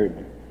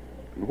unheard.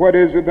 What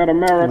is it that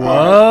America has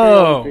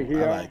failed to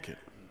hear? I like it.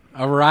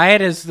 A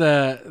riot is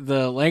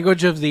the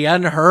language of the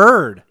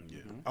unheard. Yeah.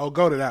 Oh,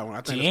 go to that one.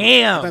 I think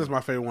Damn. that's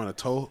my favorite one. A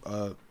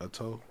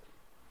toe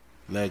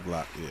leg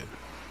lock. Yeah.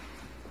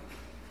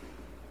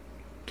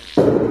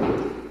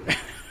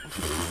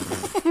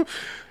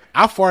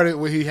 I farted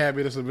when he had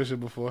me the submission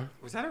before.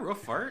 Was that a real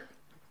fart?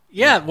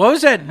 Yeah, what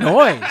was that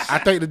noise? I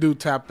think the dude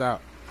tapped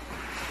out.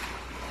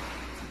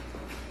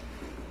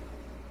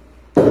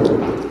 I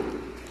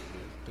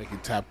think he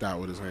tapped out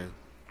with his hand.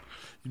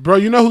 Bro,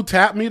 you know who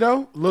tapped me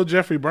though? Lil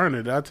Jeffrey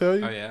Burner. Did I tell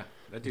you? Oh yeah,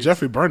 that dude's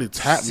Jeffrey Burner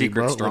tapped me,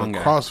 secret bro, strong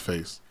with a guy.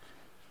 crossface.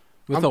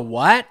 With a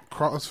what?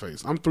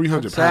 Crossface. I'm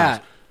 300 What's pounds.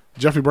 that?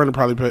 Jeffrey Burner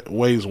probably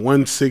weighs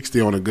 160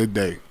 on a good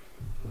day.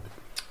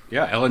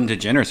 Yeah, Ellen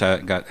DeGeneres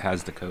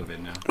has the COVID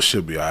now.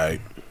 Should be all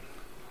right.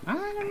 I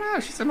don't know.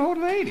 She's an old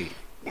lady.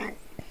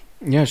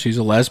 Yeah, she's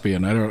a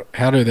lesbian. I don't.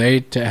 How do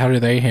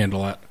they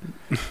handle it?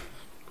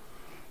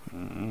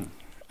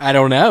 I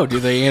don't know.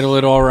 Do they handle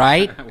it all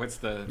right? What's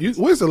the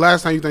When's the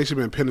last time you think she's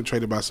been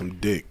penetrated by some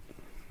dick?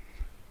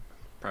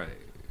 probably?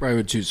 Probably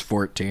when she was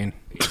 14.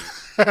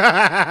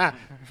 Right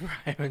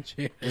when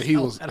she And he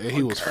was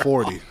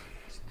 40.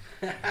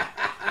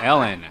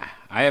 Ellen,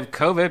 I have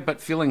COVID, but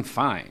feeling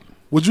fine.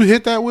 Would you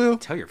hit that, Will?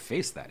 Tell your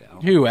face that,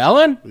 Ellen. Who,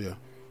 Ellen? Yeah.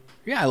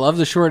 Yeah, I love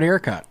the short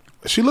haircut.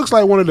 She looks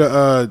like one of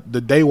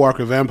the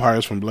Daywalker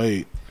vampires from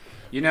Blade.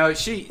 You know,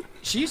 she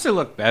used to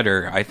look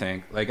better. I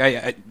think.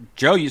 Like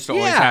Joe used to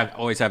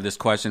always have this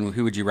question: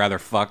 who would you rather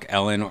fuck,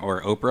 Ellen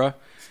or Oprah?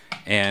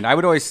 And I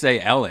would always say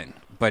Ellen,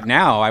 but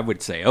now I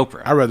would say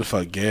Oprah. I'd rather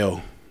fuck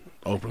Gail.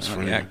 Oprah's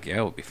friend. Yeah,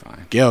 Gail would be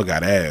fine. Gail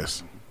got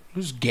ass.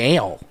 Who's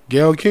Gail?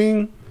 Gail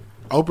King,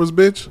 Oprah's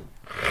bitch.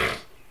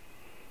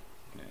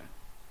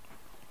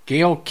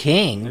 Gail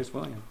King? There's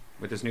William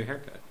with his new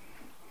haircut.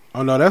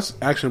 Oh no, that's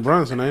Action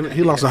Bronson, ain't it?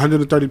 He lost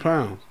 130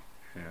 pounds.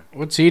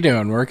 What's he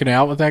doing? Working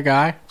out with that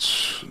guy?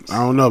 I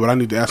don't know, but I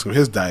need to ask him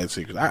his diet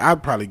secrets.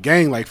 I'd probably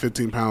gain like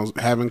 15 pounds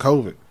having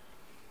COVID.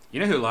 You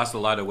know who lost a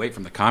lot of weight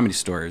from the Comedy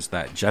Store is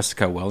that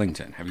Jessica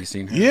Wellington. Have you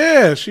seen her?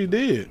 Yeah, she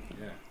did.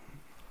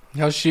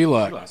 How's she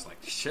look? She lost like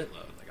a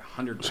shitload, like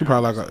 100 pounds. She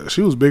probably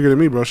she was bigger than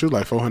me, bro. She was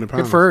like 400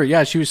 pounds. Good for her.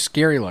 Yeah, she was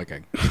scary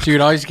looking. She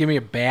would always give me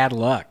a bad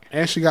look.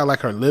 And she got like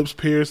her lips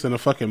pierced and a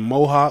fucking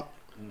mohawk.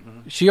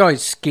 She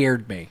always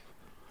scared me.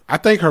 I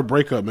think her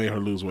breakup made her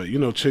lose weight. You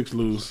know, chicks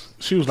lose.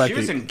 She was like She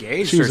was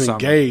engaged She was or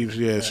something. engaged.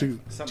 Yeah, she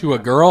To a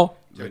girl?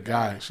 a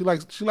guy. She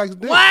likes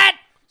dick. What?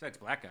 Besides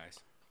black guys.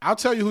 I'll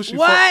tell you who she.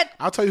 What?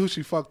 I'll tell you who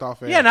she fucked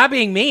off. Yeah, not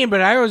being mean,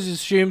 but I always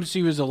assumed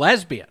she was a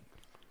lesbian.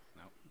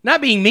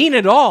 Not being mean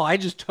at all. I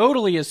just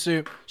totally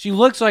assume she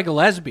looks like a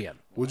lesbian.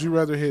 Would you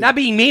rather hit? Not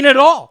being mean at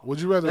all. Would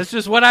you rather? That's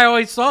just what I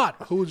always thought.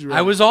 Who would you I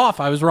rather? was off.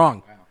 I was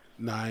wrong.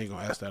 Nah, I ain't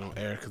gonna ask that on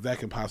air because that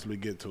can possibly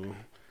get to him.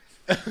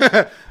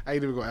 I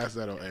ain't even gonna ask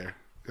that on air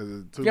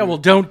because Yeah, well,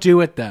 don't do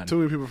it then. too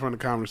many people from the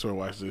Comedy Store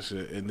watch this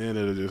shit, and then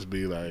it'll just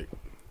be like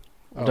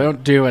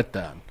Don't do it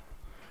then.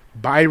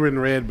 Byron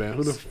Redban.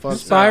 Who the fuck?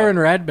 Who's Byron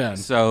Redban?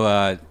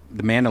 So,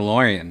 The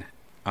Mandalorian,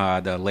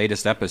 the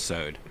latest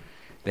episode,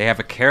 they have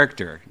a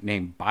character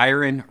named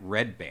Byron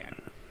Redban,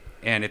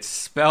 and it's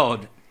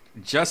spelled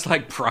just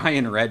like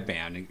Brian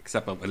Redban,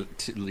 except a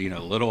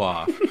little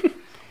off.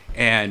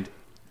 And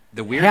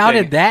the weird How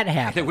thing, did that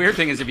happen? The weird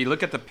thing is, if you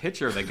look at the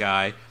picture of the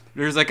guy,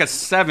 there's like a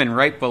 7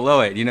 right below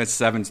it. You know,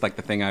 7's like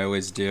the thing I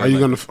always do. Are you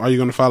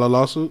gonna file a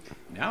lawsuit?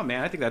 No,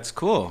 man, I think that's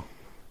cool.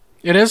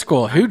 It is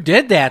cool. Who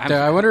did that,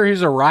 though? I wonder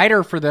who's a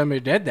writer for them who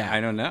did that.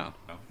 I don't know.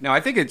 No, I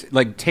think it's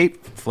like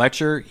Tate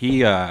Fletcher.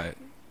 He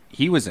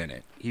was in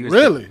it. He was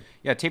Really?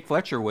 Yeah, Tate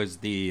Fletcher was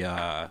the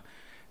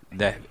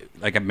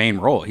like a main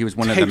role. He was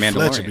one Tate of the Mandalorians.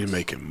 Fletcher be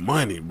making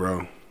money,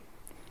 bro.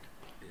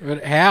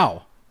 But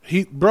how?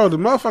 The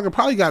motherfucker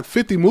probably got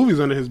 50 movies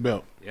under his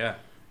belt. Yeah.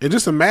 And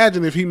just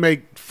imagine if he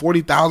make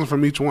 40,000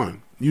 from each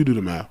one. You do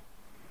the math.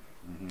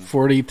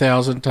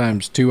 40,000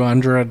 times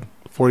 200.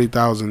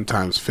 40,000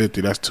 times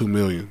 50. That's 2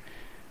 million.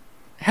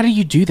 How do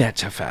you do that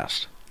so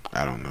fast?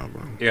 I don't know,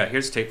 bro. Yeah,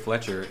 here's Tate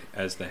Fletcher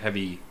as the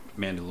heavy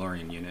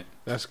Mandalorian unit.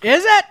 That's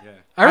Is it? Yeah.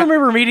 I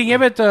remember meeting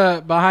him at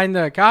behind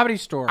the Comedy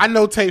Store. I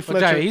know Tate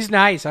Fletcher. He's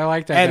nice. I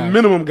like that at guy.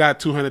 minimum got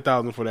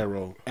 200,000 for that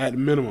role. At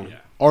minimum. Yeah.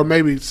 Or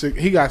maybe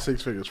he got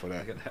 6 figures for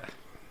that. Look at that.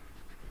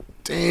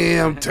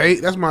 Damn,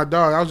 Tate. That's my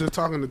dog. I was just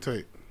talking to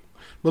Tate.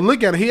 But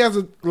look at it.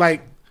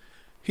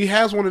 He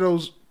has one of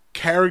those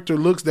character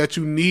looks that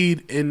you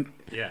need in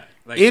Yeah.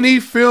 Like, any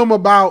film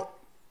about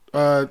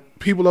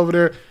people over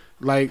there,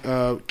 like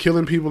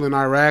killing people in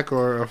Iraq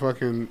or a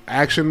fucking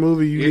action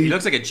movie. he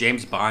looks like a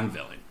James Bond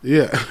villain.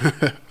 Yeah.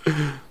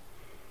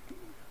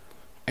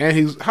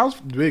 And how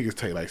big is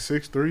Tate? Like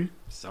 6'3"?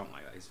 Something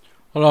like that. He's-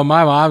 Hold on,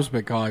 my mom's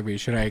been calling me.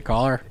 Should I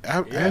call her?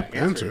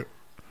 Answer it.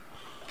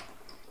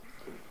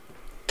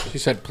 She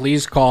said,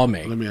 please call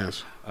me. Let me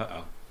answer.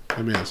 Uh-oh.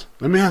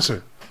 Let me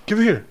answer. Give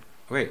it here.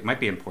 Wait, it might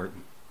be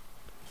important.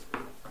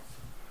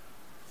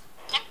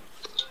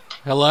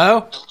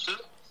 Hello?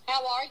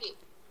 How are you?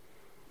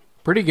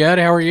 Pretty good.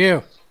 How are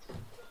you?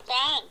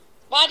 Fine.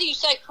 Why do you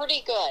say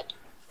pretty good?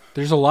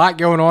 There's a lot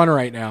going on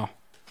right now.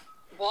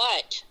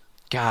 What?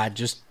 God,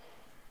 just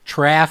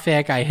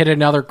traffic. I hit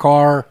another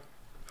car.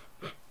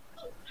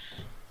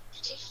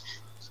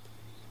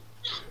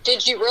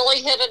 Did you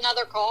really hit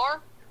another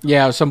car?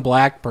 Yeah, it was some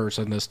black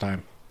person this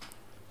time.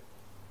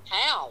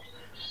 How?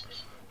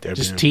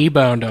 Just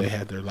T-boned They him.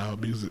 had their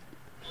loud music.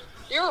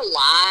 You're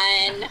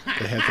lying.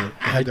 They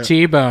had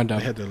T-boned they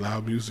him. had their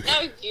loud music.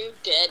 No, you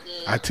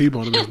didn't. I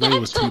T-boned him. His name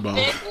was That's a T-Bone.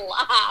 big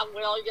lie,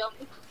 William.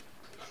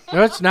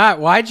 No, it's not.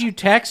 Why'd you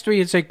text me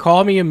and say,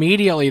 call me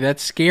immediately?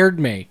 That scared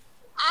me.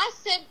 I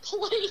said,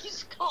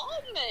 please call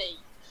me.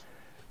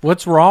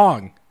 What's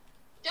wrong?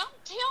 Don't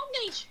tell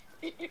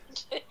me,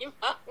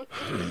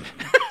 T-Bone.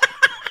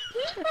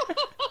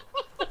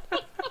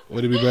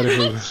 Would it be better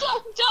for? So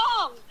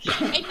dumb.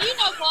 And you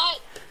know what?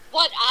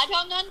 What I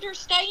don't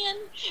understand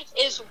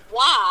is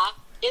why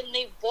in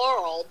the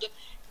world,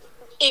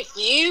 if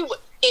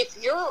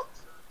your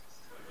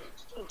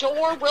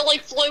door really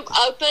flew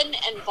open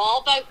and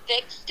Volvo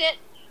fixed it,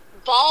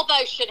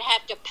 Volvo should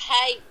have to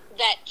pay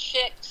that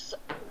chick's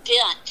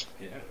dent.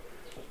 Yeah.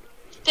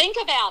 Think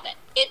about it.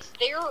 It's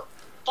their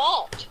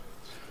fault.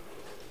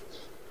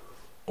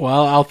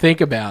 Well, I'll think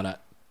about it.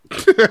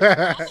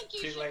 I think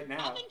you Too should, late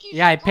now. I think you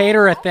Yeah, I should paid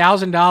her call.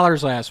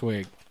 $1,000 last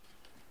week.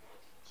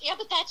 Yeah,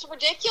 but that's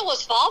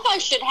ridiculous. Volvo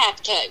should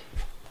have to.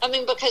 I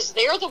mean, because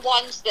they're the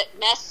ones that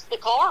messed the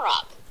car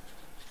up.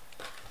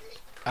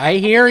 I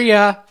hear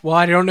ya. Well,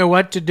 I don't know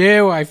what to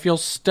do. I feel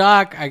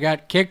stuck. I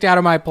got kicked out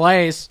of my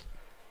place.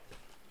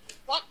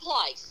 What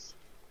place?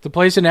 The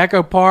place in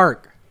Echo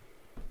Park.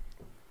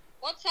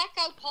 What's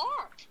Echo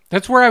Park?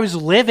 That's where I was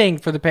living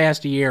for the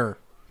past year.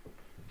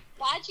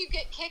 Why'd you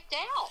get kicked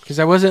out? Because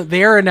I wasn't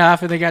there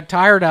enough, and they got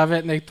tired of it,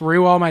 and they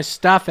threw all my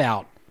stuff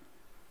out.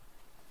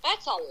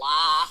 That's a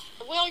lie.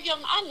 William,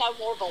 I no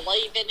more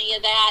believe any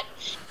of that.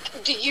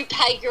 Do you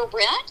pay your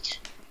rent?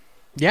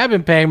 Yeah, I've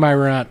been paying my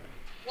rent.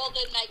 Well,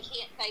 then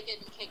they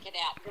didn't kick it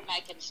out. You're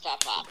making stuff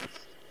up.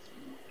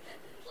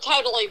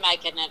 Totally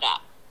making it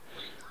up.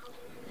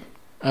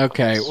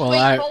 Okay, well,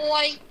 Sweet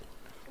boy,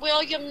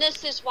 William,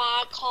 this is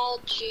why I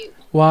called you.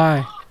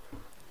 Why?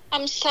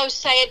 I'm so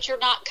sad you're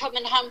not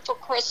coming home for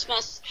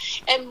Christmas.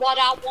 And what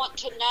I want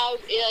to know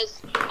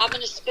is I'm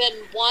going to spend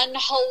one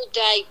whole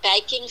day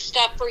baking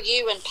stuff for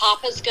you, and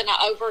Papa's going to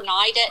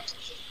overnight it.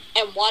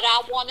 And what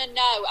I want to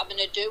know, I'm going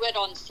to do it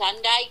on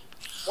Sunday.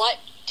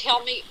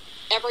 Tell me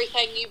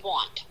everything you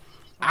want.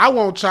 I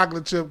want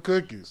chocolate chip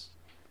cookies.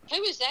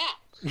 Who is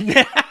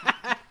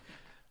that?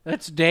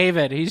 That's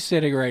David. He's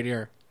sitting right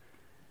here.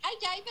 Hey,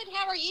 David,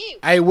 how are you?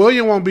 Hey,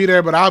 William won't be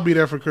there, but I'll be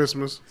there for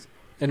Christmas.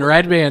 And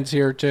Redban's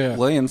here, too.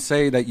 William,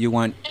 say that you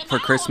want Am for I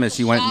Christmas. on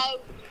You the want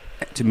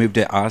show? to move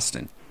to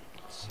Austin.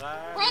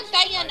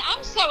 Redban,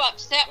 I'm so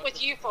upset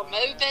with you for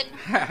moving.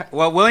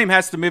 Well, William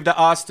has to move to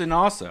Austin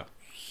also.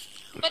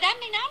 But I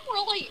mean, I'm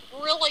really,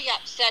 really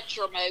upset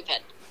you're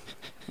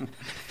moving.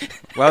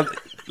 Well,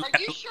 Are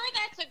you sure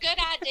that's a good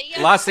idea?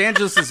 Los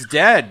Angeles is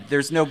dead.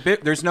 There's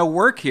no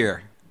work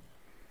here.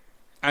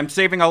 I'm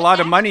saving a lot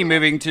of money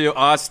moving to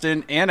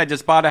Austin, and I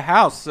just bought a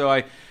house,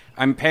 so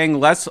I'm paying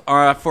less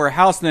for a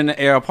house than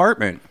an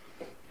apartment,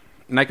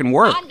 and I can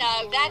work. I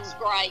know, that's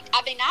great.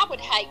 I mean, I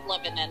would hate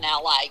living in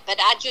L.A., but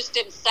I just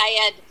am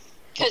sad,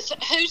 because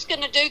who's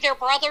going to do their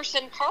brothers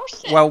in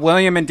Cursive? Well,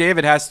 William and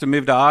David has to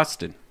move to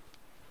Austin.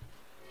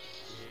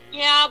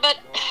 Yeah, but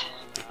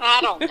I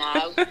don't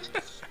know.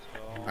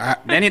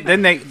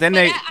 Then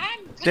they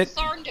I'm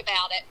concerned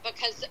about it,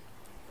 because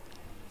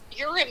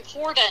you're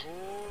important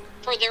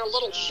for their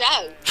little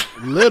show.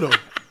 Little.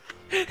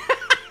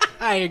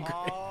 I agree.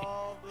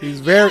 He's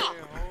very. Yeah.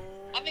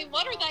 I mean,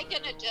 what are they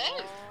going to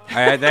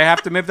do? they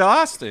have to move to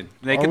Austin.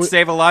 They could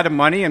save a lot of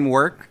money and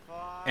work,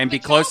 and be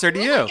But closer to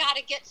y'all you. really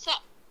gotta get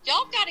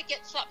y'all got to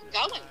get something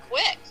going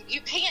quick.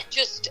 You can't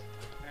just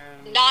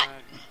not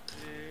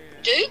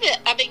do that.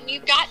 I mean,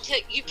 you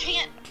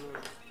can't.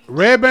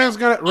 Redban's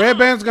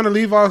gonna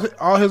leave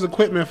all his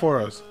equipment for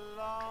us.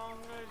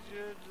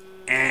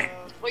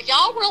 Well,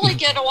 y'all really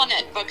get on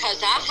it,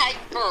 because I hate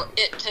for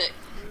it to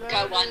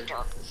go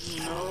under.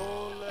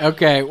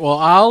 Okay, well,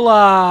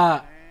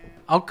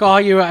 I'll call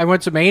you. I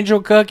want some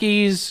angel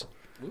cookies.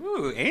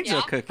 Ooh, angel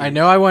Yeah. cookies. I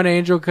know I want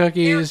angel They're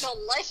cookies.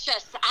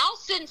 delicious. I'll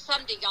send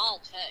some to y'all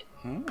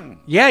too.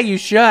 Yeah, you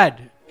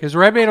should. Because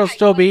Redban will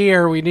still be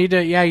here. You need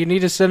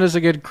to send us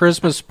a good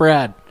Christmas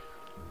spread.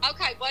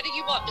 Okay, what do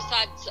you want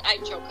besides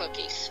angel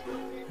cookies?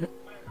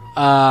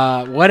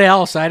 What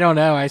else? I don't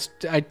know. I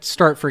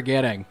start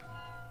forgetting.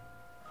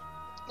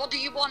 Well, do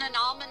you want an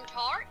almond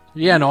tart?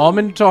 Yeah, an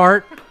almond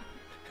tart,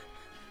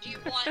 Do you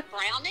want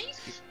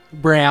brownies?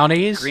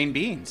 brownies, Green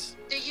beans.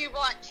 Do you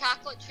want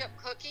chocolate chip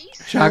cookies?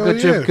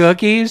 chocolate Hell chip yes.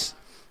 cookies.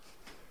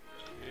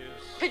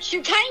 But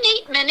you can't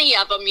eat many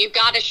of them. You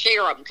got to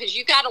share them, because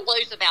you got to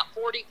lose about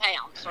 40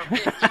 pounds or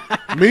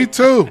 50. Me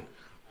too.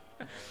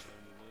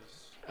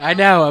 I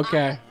know.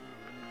 Okay.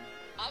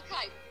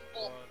 Okay,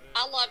 well,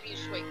 I love you,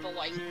 sweet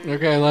boy.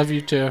 Okay. I love you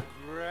too.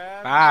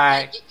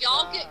 Bye.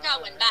 Y'all get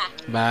going.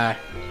 Bye. Bye.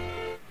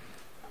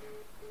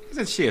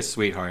 Isn't she a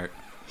sweetheart?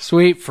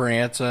 Sweet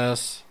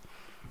Francis.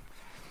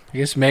 I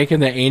guess making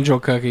the angel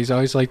cookies. I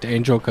always liked the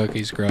angel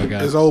cookies growing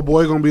up. Is old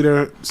boy gonna be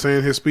there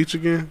saying his speech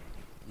again?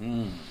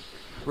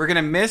 We're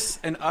gonna miss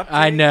an update.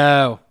 I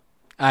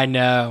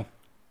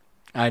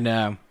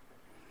know.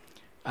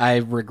 I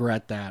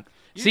regret that.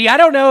 See, I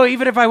don't know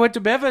even if I went to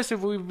Memphis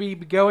if we'd be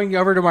going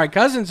over to my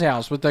cousin's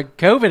house with the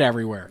COVID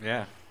everywhere.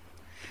 Yeah.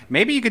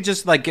 Maybe you could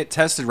just like get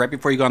tested right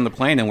before you go on the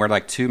plane and wear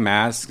like 2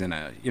 masks and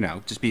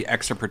just be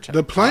extra protected.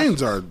 The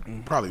planes are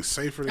probably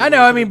safer. I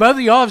know. I mean, both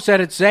of y'all have said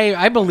it's safe.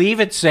 I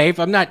believe it's safe.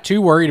 I'm not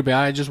too worried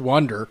about it. I just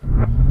wonder.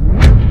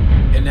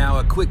 And now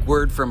a quick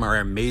word from our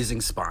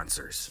amazing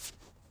sponsors.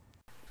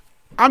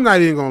 I'm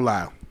not even gonna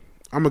lie.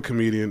 I'm a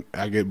comedian.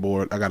 I get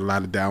bored. I got a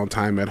lot of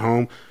downtime at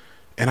home,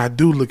 and I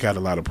do look at a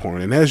lot of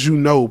porn. And as you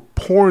know,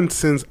 porn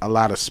sends a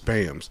lot of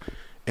spams.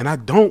 And I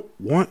don't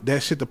want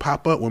that shit to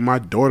pop up when my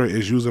daughter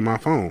is using my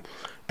phone.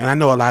 And I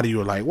know a lot of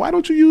you are like, why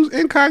don't you use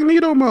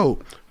incognito mode?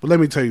 But let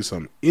me tell you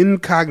something.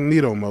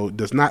 Incognito mode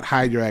does not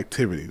hide your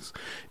activities.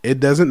 It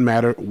doesn't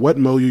matter what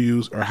mode you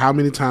use or how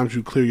many times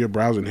you clear your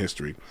browsing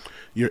history.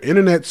 Your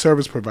internet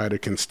service provider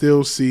can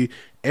still see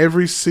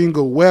every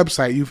single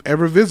website you've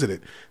ever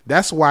visited.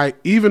 That's why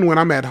even when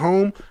I'm at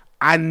home,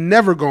 I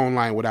never go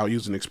online without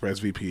using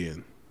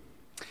ExpressVPN.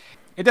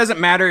 It doesn't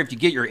matter if you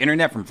get your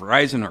internet from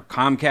Verizon or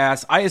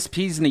Comcast.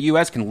 ISPs in the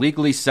U.S. can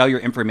legally sell your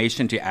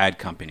information to ad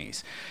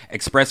companies.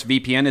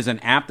 ExpressVPN is an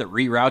app that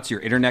reroutes your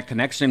internet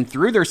connection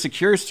through their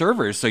secure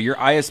servers so your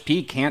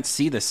ISP can't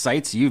see the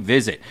sites you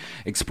visit.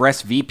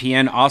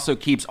 ExpressVPN also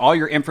keeps all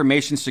your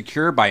information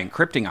secure by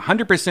encrypting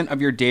 100%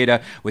 of your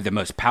data with the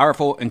most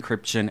powerful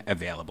encryption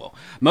available.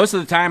 Most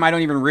of the time, I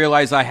don't even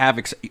realize I have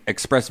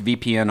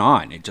ExpressVPN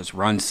on. It just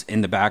runs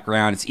in the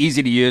background. It's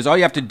easy to use. All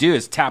you have to do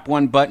is tap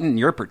one button and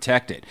you're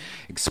protected.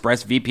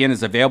 ExpressVPN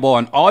is available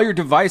on all your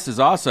devices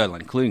also,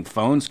 including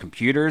phones,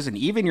 computers, and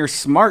even your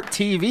smart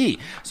TV.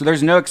 So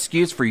there's no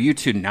excuse for you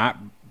to not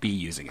be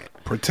using it.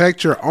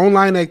 Protect your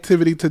online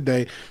activity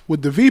today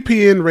with the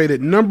VPN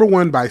rated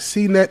 #1 by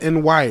CNET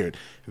and Wired.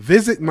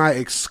 Visit my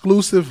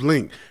exclusive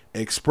link,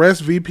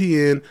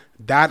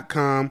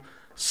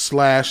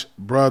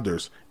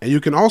 expressvpn.com/brothers. And you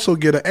can also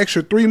get an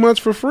extra 3 months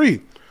for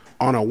free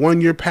on a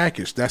 1-year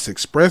package. That's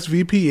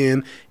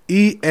ExpressVPN,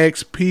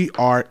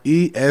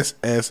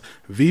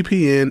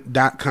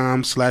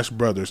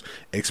 expressvpn.com/brothers.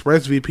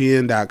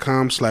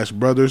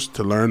 expressvpn.com/brothers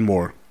to learn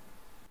more.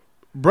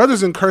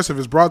 Brothers in Cursive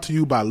is brought to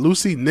you by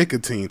Lucy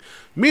Nicotine.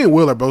 Me and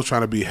Will are both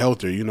trying to be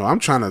healthier. You know, I'm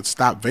trying to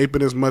stop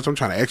vaping as much. I'm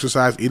trying to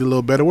exercise, eat a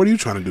little better. What are you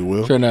trying to do,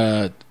 Will? Trying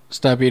to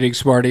stop eating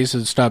Smarties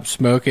and stop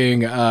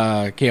smoking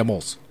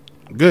Camels.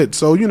 Good.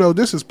 So, you know,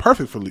 this is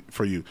perfect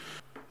for you.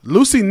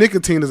 Lucy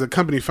Nicotine is a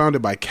company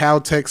founded by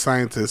Caltech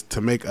scientists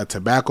to make a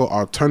tobacco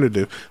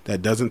alternative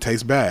that doesn't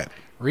taste bad.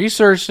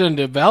 Researched and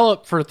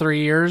developed for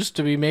 3 years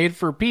to be made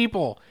for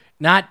people,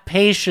 not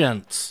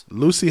patients.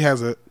 Lucy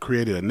has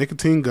created a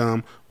nicotine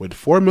gum with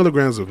 4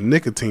 milligrams of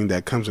nicotine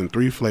that comes in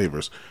 3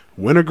 flavors: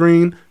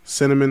 wintergreen,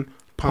 cinnamon,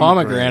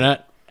 pomegranate.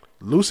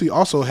 Lucy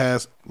also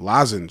has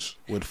lozenge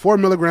with 4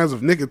 milligrams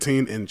of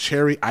nicotine in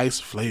cherry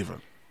ice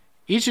flavor.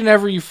 Each and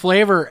every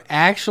flavor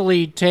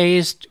actually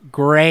tastes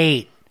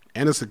great.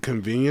 And it's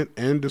convenient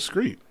and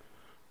discreet.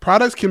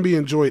 Products can be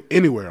enjoyed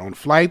anywhere, on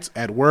flights,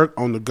 at work,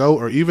 on the go,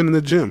 or even in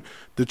the gym.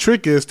 The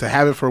trick is to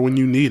have it for when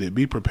you need it.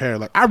 Be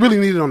prepared. Like, I really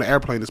needed it on the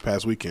airplane this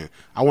past weekend.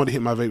 I wanted to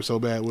hit my vape so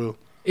bad, Will.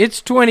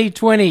 It's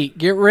 2020.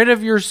 Get rid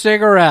of your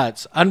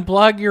cigarettes.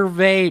 Unplug your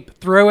vape.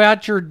 Throw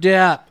out your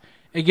dip.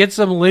 And get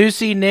some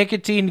Lucy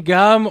nicotine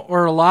gum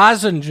or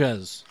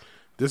lozenges.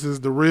 This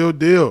is the real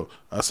deal.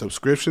 A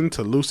subscription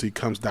to Lucy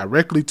comes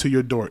directly to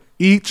your door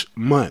each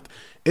month.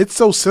 It's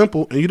so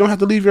simple, and you don't have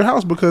to leave your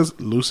house because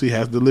Lucy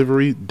has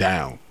delivery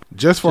down.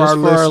 Just for our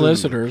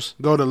listeners,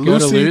 go to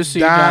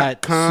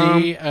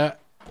lucy.com.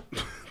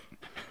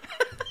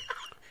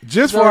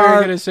 Just for we're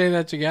going to say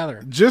that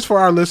together. Just for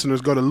our listeners,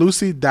 go to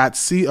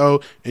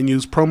lucy.co and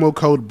use promo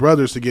code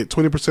BROTHERS to get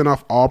 20%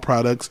 off all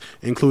products,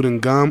 including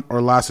gum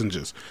or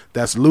lozenges.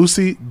 That's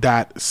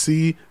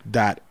lucy.co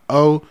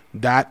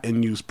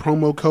and use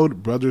promo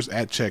code BROTHERS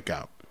at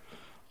checkout.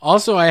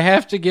 Also, I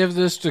have to give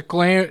this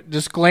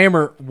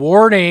disclaimer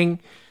warning.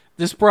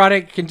 This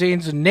product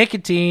contains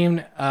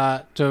nicotine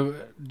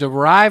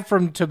derived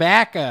from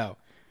tobacco.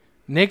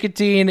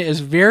 Nicotine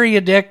is very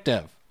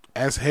addictive.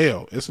 As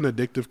hell. It's an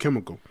addictive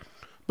chemical.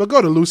 But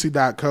go to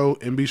lucy.co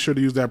and be sure to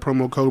use that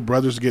promo code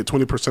BROTHERS to get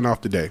 20%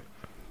 off today.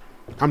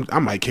 I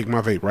might kick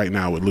my vape right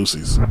now with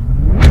Lucy's.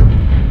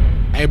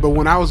 Hey, but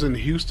when I was in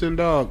Houston,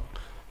 dog,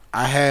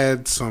 I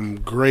had some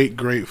great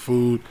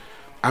food.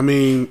 I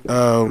mean,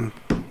 look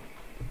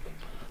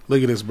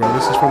at this, bro.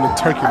 This is from the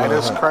turkey leg.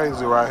 This is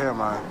crazy right here,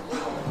 man.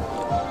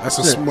 That's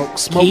a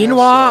smoked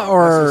quinoa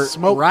or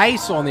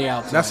rice on the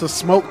outside. That's a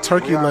smoked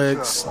turkey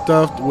leg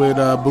stuffed with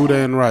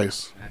boudin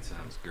rice. That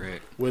sounds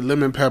great. With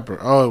lemon pepper.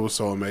 Oh, it was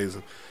so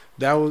amazing.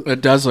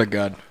 It does look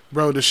good,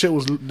 bro.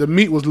 The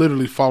meat was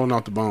literally falling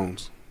off the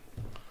bones.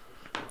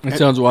 It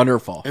sounds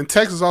wonderful. And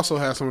Texas also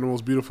has some of the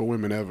most beautiful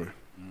women ever.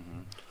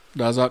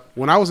 Does it?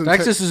 When I was in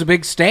Texas is a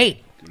big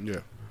state. Yeah.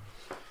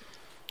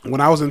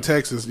 When I was in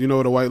Texas, you know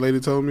what a white lady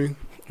told me?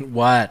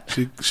 What?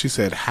 She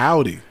said,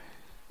 howdy.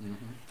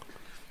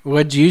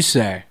 What'd you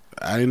say?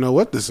 I didn't know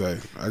what to say.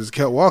 I just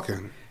kept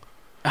walking.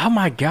 Oh,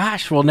 my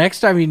gosh. Well, next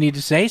time you need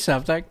to say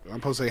something. I'm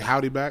supposed to say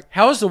howdy back?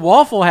 How was the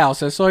Waffle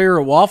House? I saw you were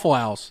at Waffle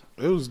House.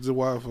 It was the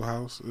Waffle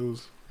House. It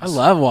was I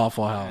love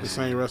Waffle the House.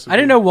 same recipe. I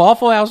didn't know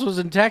Waffle House was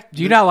in Texas.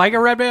 Do you not like a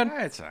Redban?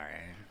 It's all right.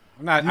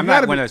 I'm You not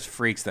gotta one be- of those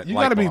freaks that You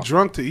like got to be waffle.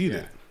 drunk to eat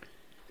it.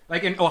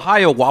 Like in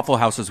Ohio, Waffle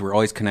Houses were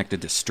always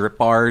connected to strip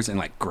bars and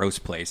like gross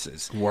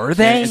places. Were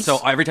they? And so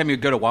every time you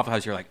go to Waffle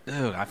House, you're like,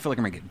 "Ugh, I feel like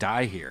I'm gonna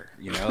die here."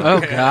 You know?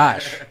 Oh,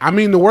 gosh. I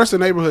mean, the worse the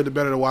neighborhood, the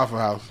better the Waffle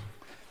House.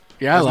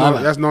 Yeah, I love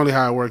it. That's normally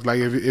how it works. Like,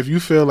 if you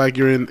feel like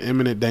you're in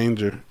imminent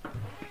danger,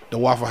 the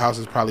Waffle House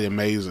is probably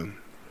amazing.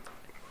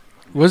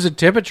 Was the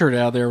temperature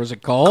down there? Was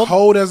it cold?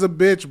 Cold as a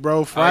bitch,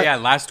 bro. Oh yeah,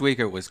 last week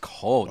it was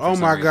cold. for Oh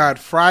some my reason. God,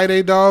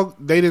 Friday, dog.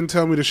 They didn't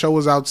tell me the show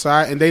was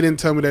outside, and they didn't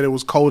tell me that it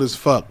was cold as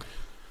fuck.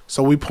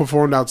 So we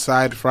performed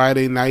outside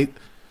Friday night,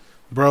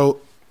 bro.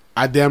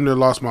 I damn near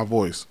lost my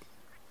voice,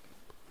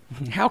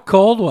 How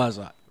cold was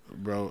it?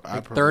 bro.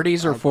 Like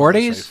 30s or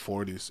 40s?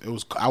 40s. It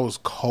was. I was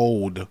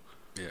cold.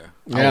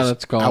 Yeah,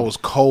 that's cold. I was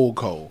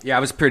cold. Yeah, I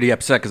was pretty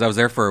upset because I was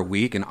there for a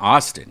week in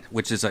Austin,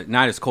 which is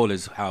not as cold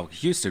as how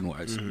Houston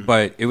was,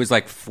 but it was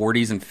like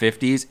 40s and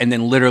 50s, and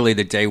then literally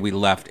the day we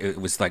left, it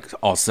was like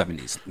all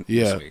 70s.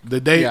 Yeah, this week. the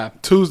day Yeah.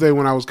 Tuesday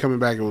when I was coming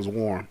back, it was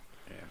warm.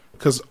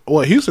 Because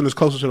Houston is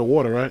closer to the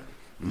water, right?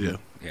 Yeah.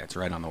 Yeah, it's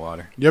right on the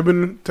water. You ever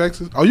been to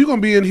Texas? Oh, you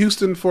gonna be in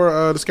Houston for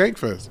the Skank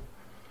Fest?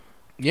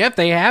 Yep,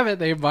 they have it.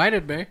 They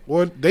invited me.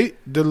 Well, the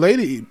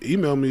lady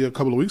emailed me a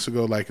couple of weeks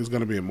ago, like it's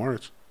gonna be in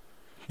March.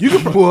 You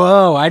could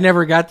Whoa, I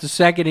never got the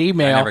second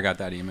email. I never got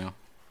that email.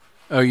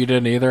 Oh, you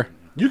didn't either?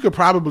 you could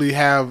probably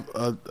have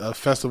a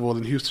festival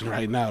in Houston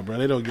right now, bro.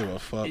 They don't give a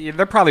fuck. Yeah,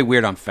 they're probably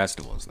weird on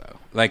festivals though,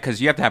 like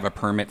because you have to have a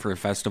permit for a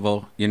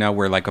festival. You know,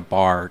 where like a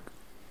bar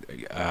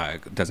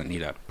doesn't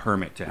need a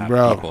permit to have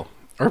Bro. people.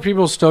 Are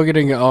people still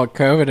getting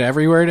COVID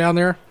everywhere down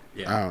there?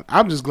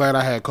 I'm just glad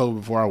I had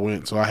COVID before I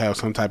went, so I have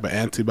some type of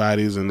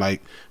antibodies, and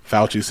like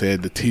Fauci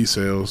said, the T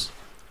cells.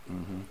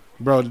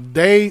 Bro,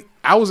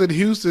 I was in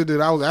Houston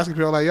and I was asking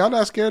people like, y'all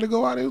not scared to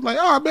go out? They was like,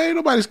 oh man, ain't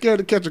nobody scared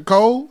to catch a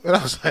cold. And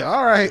I was like,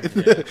 all right.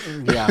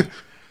 Yeah.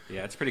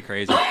 Yeah, it's pretty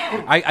crazy.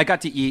 I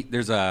got to eat.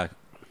 There's a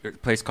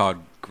place called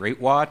Great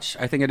Watch,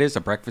 I think it is,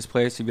 a breakfast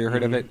place. Have you ever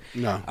heard of it?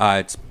 No.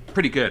 It's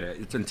pretty good.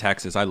 It's in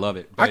Texas. I love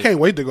it. I But can't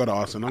wait to go to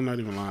Austin. I'm not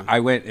even lying. I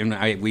went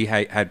and we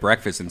had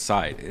breakfast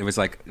inside. It was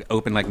like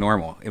open like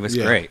normal. It was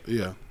Yeah, great.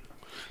 Yeah.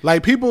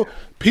 Like people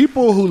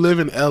who live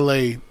in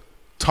LA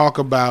talk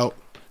about,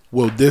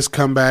 will this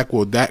come back?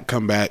 Will that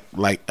come back?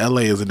 Like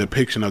LA is a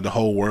depiction of the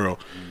whole world.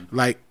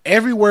 Like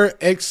everywhere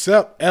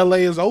except LA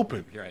is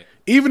open. Right.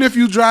 Even if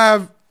you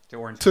drive To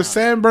Orange to County.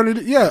 San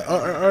Bernardino,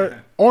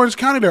 or Orange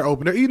County, they're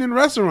open. They're eating in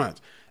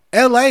restaurants.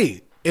 LA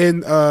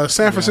and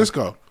San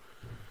Francisco.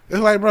 It's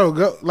like, bro,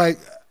 go like.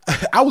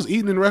 I was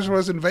eating in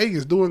restaurants in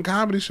Vegas doing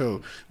comedy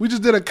shows. We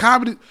just did a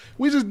comedy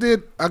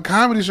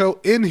show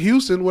in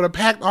Houston with a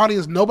packed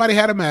audience. Nobody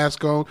had a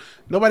mask on.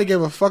 Nobody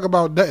gave a fuck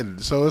about nothing.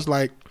 So it's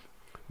like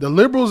the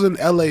liberals in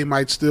LA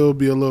might still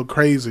be a little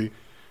crazy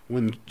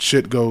when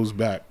shit goes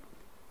back.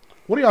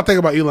 What do y'all think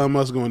about Elon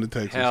Musk going to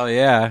Texas? Hell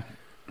yeah.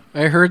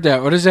 I heard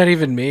that. What does that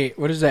even mean?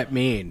 What does that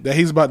mean? That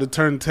he's about to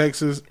turn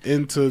Texas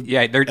into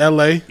Yeah,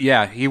 LA?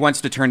 Yeah, he wants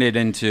to turn it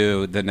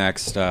into the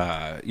next,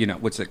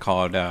 what's it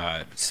called?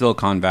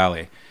 Silicon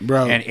Valley.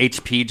 Bro. And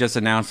HP just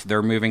announced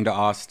they're moving to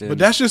Austin. But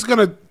that's just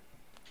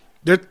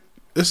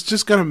it's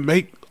just gonna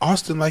make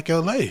Austin like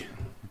LA.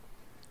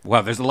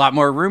 Well, there's a lot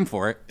more room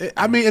for it.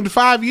 I mean, in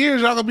 5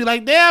 years, y'all gonna be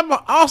like, damn,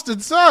 Austin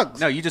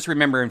sucks. No, you just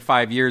remember in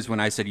 5 years when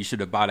I said you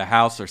should have bought a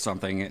house or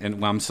something,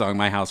 and I'm selling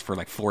my house for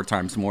like 4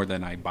 times more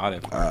than I bought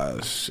it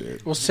for.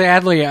 Shit. Well,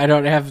 sadly, I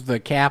don't have the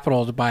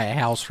capital to buy a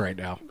house right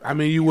now. I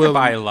mean, you will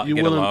buy a lo- you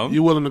get a will loan.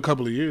 you will in a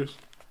couple of years.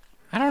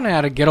 I don't know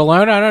how to get a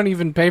loan. I don't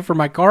even pay for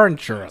my car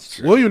insurance.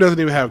 William doesn't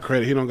even have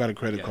credit. He don't got a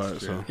credit card,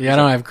 that's so Yeah, I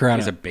don't have He's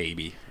credit. a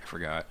baby. I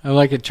forgot. I'm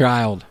like a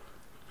child.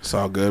 it's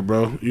all good,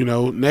 bro. You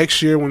know,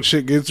 next year when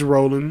shit gets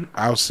rolling,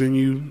 I'll send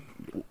you.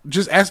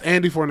 Just ask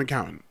Andy for an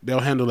accountant. They'll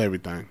handle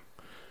everything.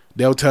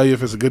 They'll tell you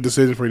if it's a good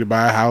decision for you to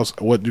buy a house,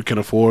 what you can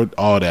afford,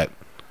 all that.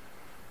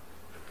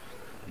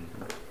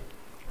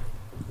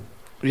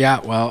 Yeah,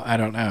 well, I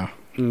don't know.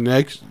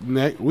 Next,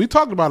 we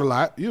talked about a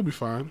lot. You'll be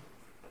fine.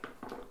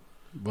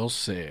 We'll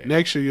see.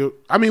 Next year,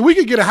 we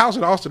could get a house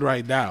in Austin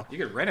right now, You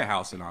could rent a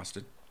house in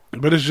Austin.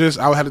 but it's just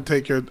I would have to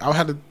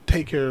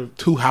take care of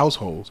 2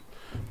 households.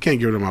 Can't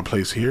get rid of my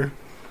place here.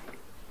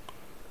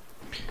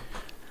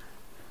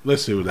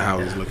 Let's see what the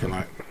house is looking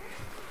like.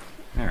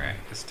 All right,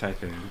 let's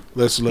type in.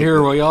 Let's look.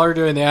 Here, while y'all are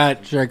doing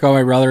that, should I call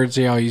my brother and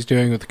see how he's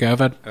doing with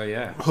COVID? Oh,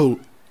 yeah. Who?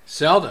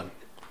 Seldom.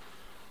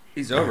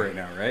 He's over it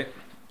now, right?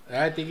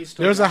 I think he's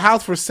still. There's a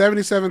house for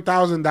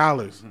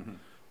 $77,000.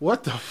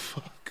 What the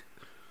fuck?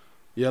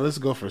 Yeah, let's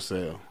go for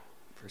sale.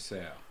 For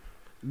sale.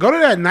 Go to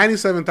that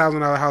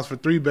 $97,000 house for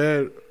 3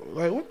 bed.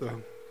 Like what the?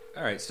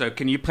 All right, so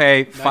can you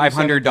pay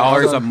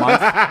 $500 a month?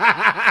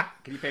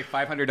 Can you pay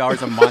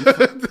 $500 a month?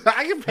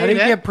 I can How pay do you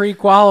that. get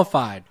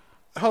pre-qualified?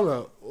 Hold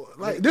up.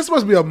 Like this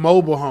must be a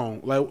mobile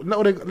home. Like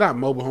no, not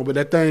mobile home, but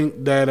that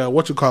thing that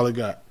what you call it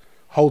got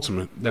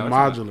Holtzman, the No, it's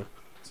modular.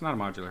 It's not a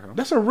modular home.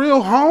 That's a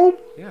real home.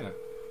 Yeah.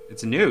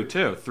 It's new,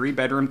 too.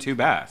 3-bedroom, 2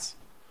 baths.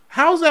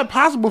 How is that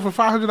possible for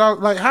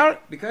 $500? Like how?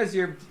 Because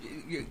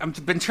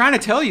I've been trying to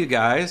tell you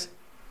guys.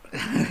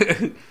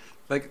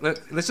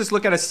 Let's just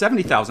look at a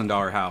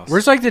 $70,000 house.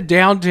 Where's like the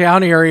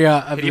downtown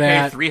area of Can you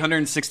that? pay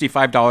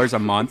 $365 a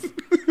month?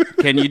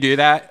 Can you do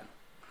that?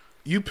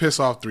 You piss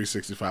off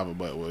 $365 a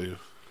butt, will you?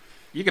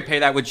 You could pay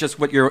that with just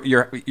what your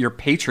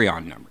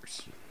Patreon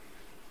numbers.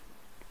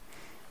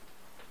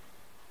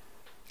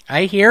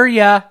 I hear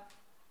ya.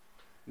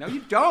 No,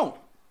 you don't.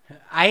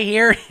 I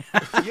hear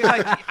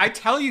ya. I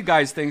tell you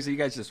guys things that you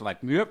guys just like,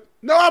 yep.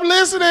 No, I'm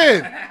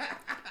listening.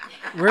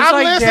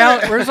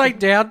 Where's like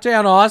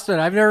downtown Austin?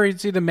 I've never even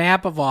seen the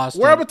map of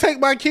Austin. Where I'm gonna take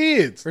my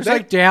kids? Where's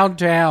like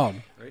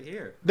downtown? Right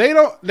here. They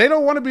don't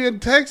want to be in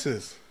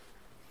Texas.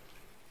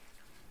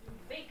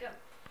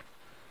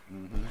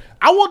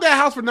 I want that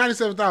house for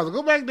 $97,000.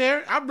 Go back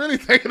there. I'm really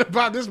thinking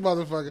about this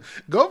motherfucker.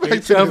 Go back to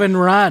Beethoven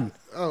Run.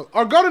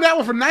 or go to that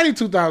one for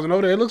 $92,000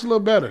 over there. It looks a little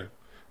better.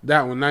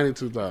 That one,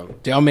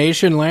 $92,000.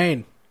 Dalmatian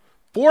Lane.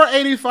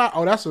 $485.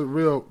 Oh, that's a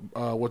real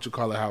what you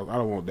call a house. I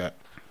don't want that.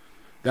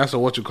 That's a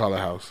what you call a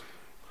house.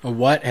 A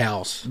what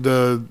house?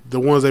 The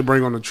ones they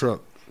bring on the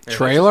truck. Here,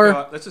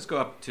 Trailer? Let's just go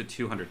up to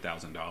 $200,000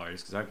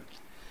 because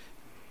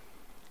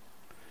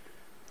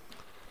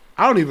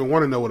I don't even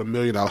want to know what $1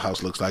 million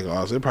house looks like in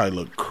Austin. It probably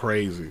look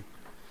crazy.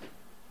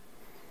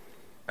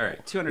 all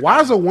right, 200.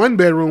 Why is a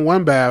 1-bedroom,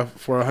 1-bath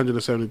for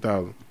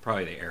 $170,000?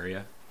 Probably the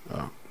area.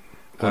 Oh.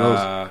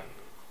 What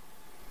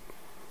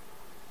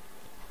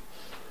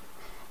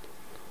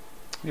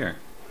Here,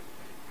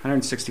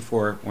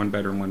 164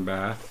 1-bedroom,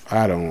 1-bath.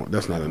 I don't.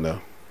 That's not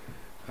enough.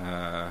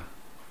 Let's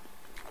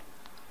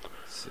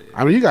see.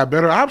 I mean, you got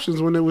better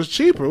options when it was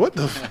cheaper. What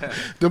the?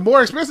 The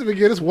more expensive it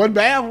gets,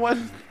 1-bath,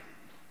 one.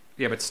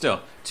 Yeah, but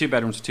still, 2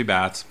 bedrooms, 2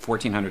 baths,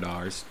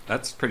 $1,400.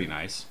 That's pretty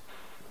nice.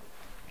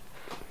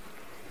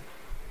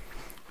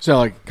 So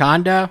like a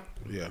condo?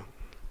 Yeah.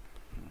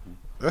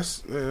 That's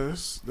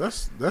that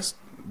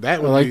I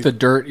would like be, the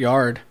dirt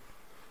yard.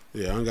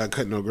 Yeah, I don't got to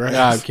cut no grass.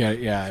 Yeah, I'm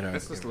kidding. Yeah, I know.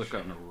 Let's just look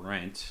up the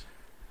rent.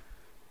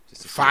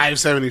 Just to see.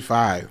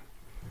 $575.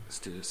 Let's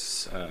do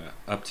this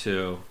up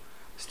to.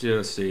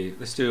 Let's see.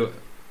 Let's do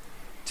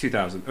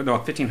 $2,000. Oh, no,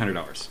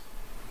 $1,500.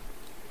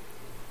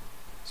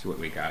 See what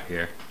we got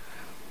here.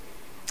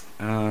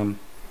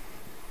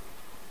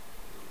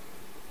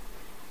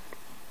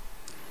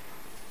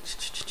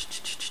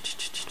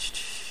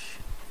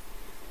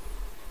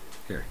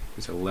 Here,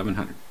 it's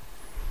 1,100.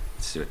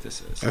 Let's see what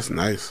this is. That's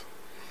nice.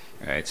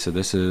 All right, so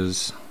this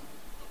is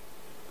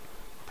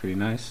pretty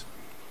nice.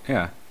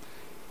 Yeah.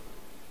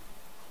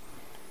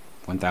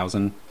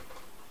 1,000.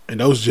 And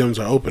those gyms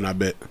are open, I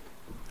bet.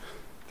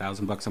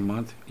 $1,000 a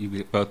month.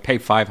 You both pay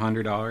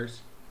 $500.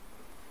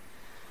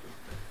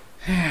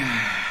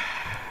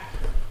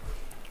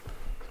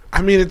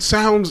 I mean, it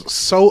sounds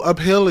so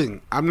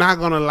appealing. I'm not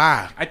gonna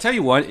lie. I tell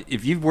you what,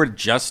 if you were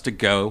just to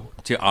go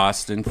to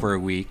Austin for a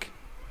week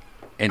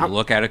and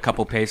look at a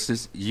couple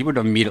places, you would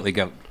immediately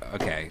go,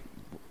 okay,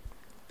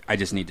 I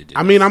just need to do.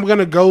 I mean, I'm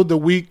gonna go the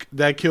week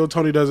that Kill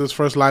Tony does his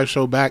first live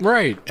show back,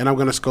 Right. And I'm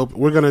gonna scope.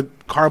 We're gonna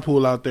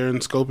carpool out there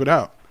and scope it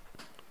out.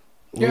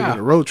 We're Yeah.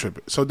 gonna road trip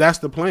it. So that's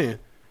the plan.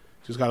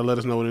 Just gotta let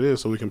us know what it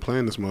is so we can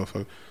plan this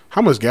motherfucker.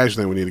 How much gas you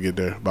think we need to get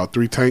there? About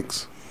 3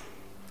 tanks,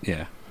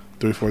 Yeah.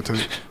 3-4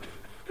 tanks.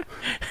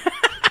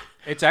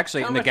 It's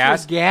actually How in the much gas.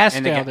 was gas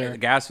and down the, there? the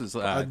gas was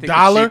I think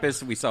 $1? the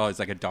cheapest we saw is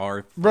like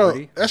 $1.40.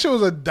 Bro, that shit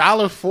was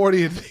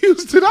 $1.40 in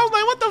Houston. I was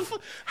like, what the?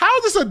 How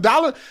is this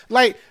 $1?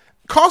 Like,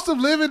 cost of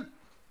living,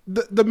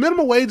 the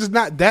minimum wage is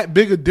not that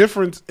big a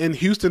difference in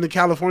Houston and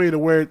California to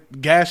where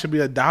gas should be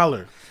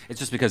 $1. It's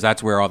just because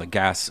that's where all the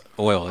gas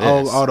oil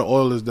is. All the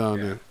oil is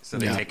down there. So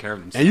they take care of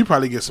themselves. And you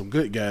probably get some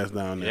good gas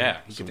down there. Yeah,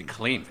 you get it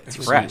clean. It's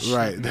fresh.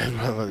 Right. That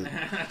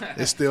motherfucker,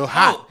 it's still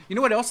hot. Oh, you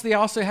know what else they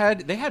also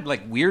had? They had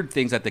like weird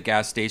things at the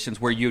gas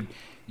stations where you'd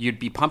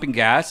be pumping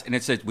gas and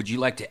it said, "Would you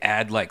like to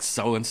add like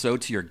so and so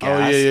to your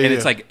gas?" yeah, and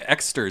it's yeah. like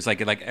extras,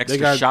 like extra They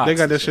got shots. they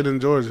got and that shit in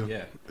Georgia.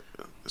 Yeah,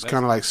 It's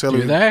kind of like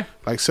celery, Do they?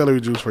 like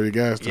celery juice for your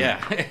gas tank.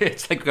 yeah.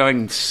 It's like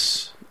going to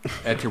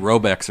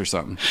Robex or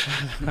something.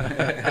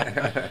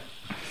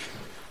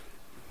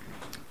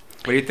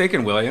 What are you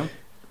thinking, William?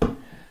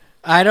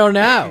 I don't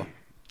know.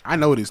 I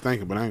know what he's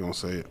thinking, but I ain't gonna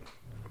say it.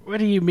 What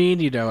do you mean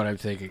you know what I'm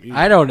thinking?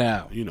 I don't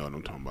know. You know what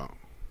I'm talking about.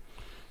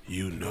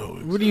 You know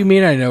it. What do you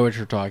mean I know what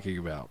you're talking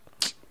about?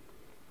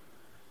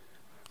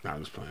 Nah, I'm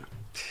just playing.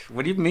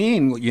 What do you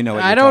mean? You know?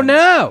 What I you're don't talking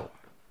know.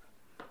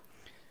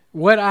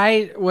 What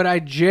I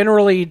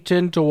generally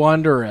tend to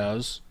wonder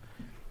is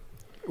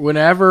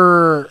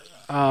whenever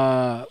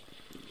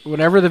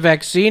the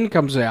vaccine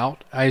comes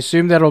out, I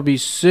assume that'll be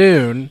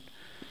soon.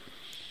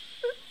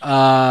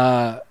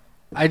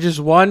 I just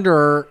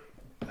wonder.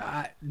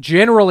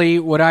 Generally,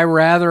 would I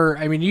rather?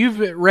 I mean,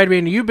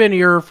 Redban, you've been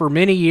here for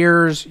many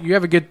years. You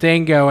have a good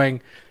thing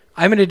going.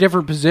 I'm in a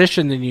different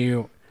position than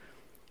you.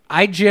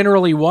 I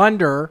generally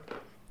wonder,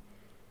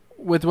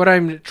 with what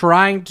I'm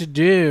trying to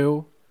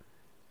do,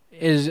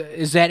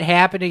 is that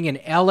happening in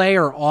L.A.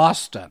 or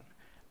Austin?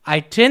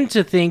 I tend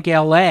to think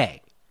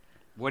L.A.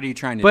 What are you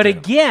trying to do? But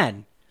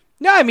again,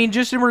 no, I mean,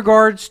 just in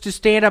regards to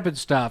stand-up and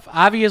stuff.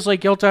 Obviously,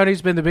 Kill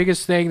Tony's been the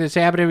biggest thing that's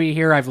happened to me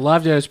here. I've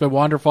loved it. It's been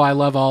wonderful. I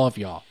love all of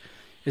y'all.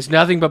 It's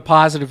nothing but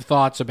positive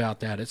thoughts about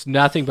that. It's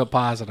nothing but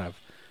positive.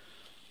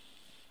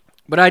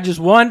 But I just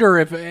wonder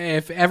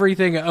if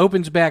everything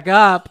opens back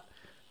up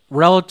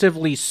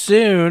relatively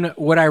soon,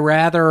 would I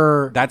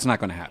rather... That's not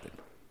going to happen.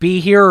 ...be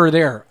here or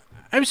there?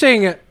 I'm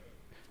saying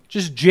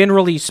just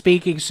generally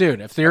speaking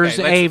soon. If there's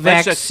a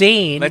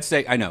vaccine... Let's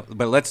say, I know,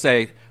 but let's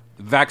say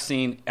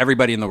vaccine,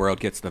 everybody in the world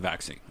gets the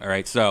vaccine. All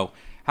right, so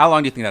how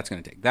long do you think that's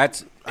going to take?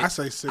 I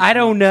say 6 months. I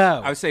don't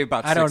know. I would say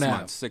about 6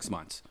 months. 6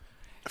 months.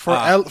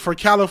 For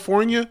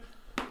California,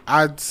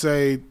 I'd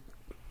say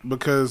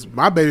because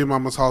my baby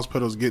mama's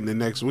hospital is getting it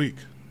next week.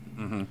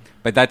 Mm-hmm.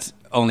 But that's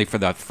only for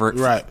the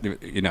right.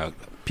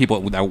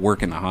 People that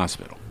work in the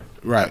hospital.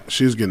 Right.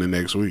 She's getting it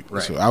next week.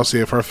 Right. So I'll see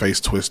if her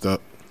face twists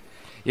up.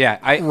 Yeah.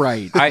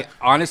 I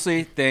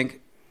honestly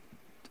think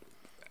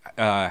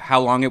how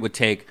long it would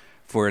take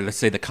for, let's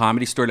say, the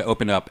Comedy Store to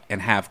open up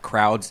and have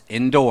crowds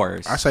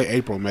indoors. I say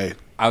April, May.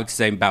 I would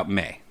say about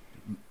May.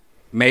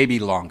 Maybe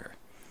longer.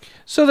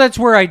 So that's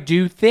where I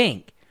do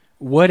think,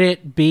 would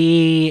it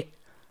be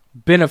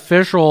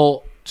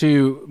beneficial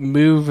to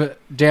move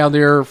down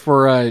there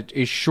for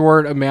a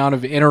short amount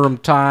of interim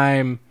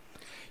time?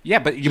 Yeah,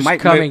 but you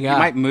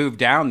might move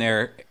down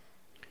there,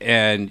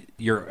 and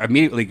you're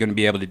immediately going to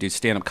be able to do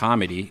stand-up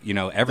comedy.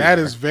 Everywhere.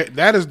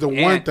 That is the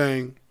one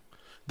thing.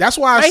 That's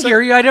why I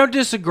hear you. I don't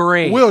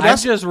disagree. Will, I'm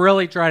just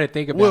really trying to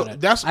think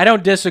about it. I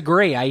don't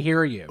disagree. I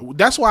hear you.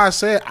 That's why I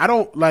said I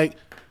don't like.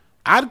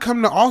 I'd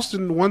come to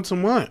Austin once a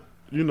month.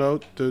 For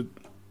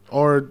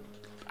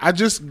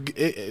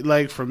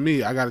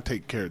me, I got to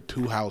take care of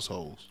 2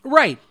 households.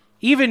 Right.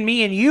 Even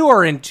me and you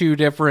are in 2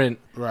 different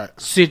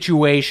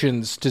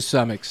situations to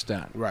some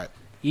extent. Right.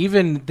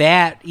 Even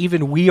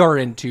we are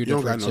in 2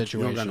 different situations.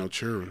 You don't got no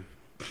children.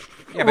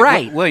 Yeah,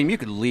 right. William, you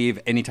could leave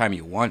anytime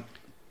you want.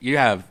 You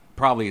have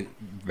probably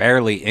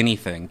barely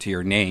anything to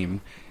your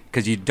name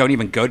because you don't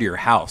even go to your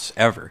house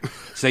ever.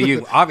 So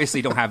you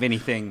obviously don't have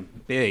anything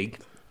big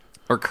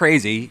or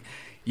crazy.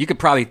 You could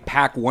probably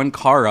pack 1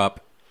 car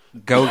up,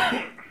 go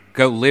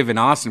live in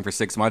Austin for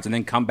 6 months, and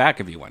then come back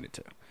if you wanted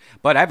to.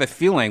 But I have a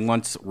feeling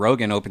once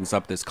Rogan opens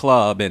up this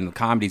club and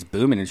comedy's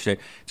booming and shit,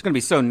 it's going to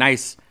be so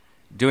nice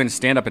doing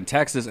stand-up in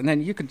Texas, and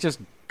then you could just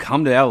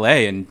come to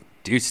L.A. and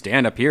do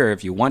stand-up here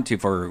if you want to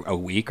for a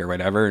week or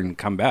whatever and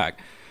come back.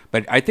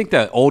 But I think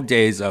the old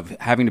days of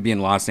having to be in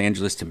Los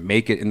Angeles to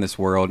make it in this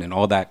world and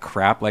all that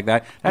crap like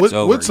that, that's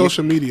over. With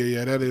social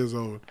media, that is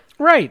over.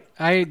 Right.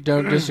 I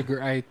don't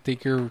disagree. I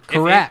think you're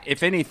correct.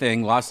 If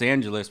anything, Los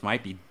Angeles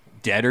might be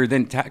deader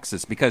than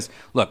Texas because,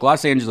 look,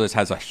 Los Angeles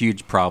has a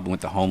huge problem with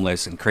the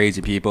homeless and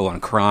crazy people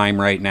and crime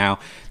right now.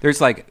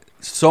 There's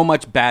so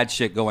much bad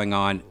shit going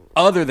on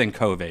other than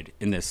COVID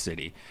in this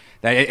city.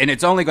 And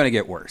it's only going to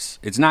get worse.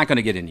 It's not going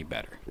to get any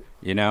better.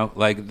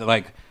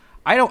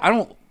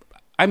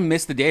 I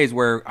miss the days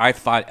where I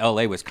thought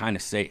LA was kind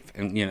of safe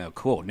and,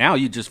 cool. Now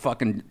you just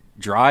fucking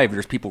drive.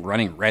 There's people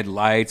running red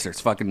lights.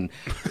 There's fucking,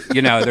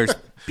 there's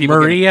people.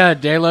 Maria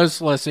de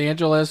Los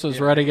Angeles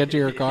was running into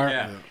your car.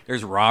 Yeah.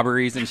 There's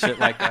robberies and shit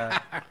like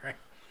that.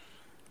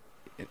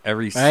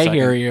 Right. I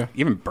hear you.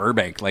 Even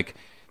Burbank,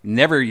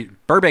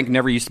 Burbank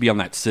never used to be on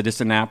that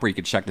Citizen app where you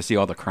could check to see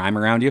all the crime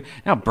around you.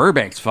 Now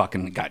Burbank's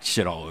fucking got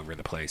shit all over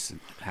the place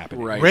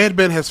happening. Right.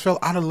 Redban has fell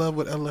out of love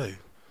with LA.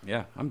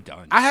 Yeah, I'm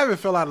done. I haven't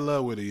fell out of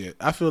love with it yet.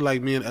 I feel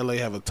like me and LA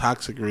have a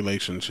toxic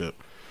relationship.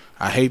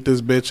 I hate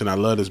this bitch and I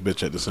love this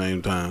bitch at the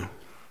same time.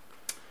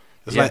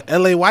 It's like,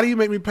 LA, why do you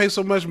make me pay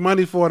so much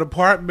money for an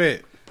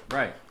apartment?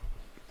 Right.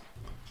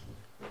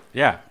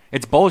 Yeah,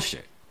 it's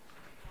bullshit.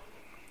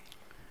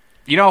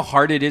 You know how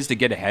hard it is to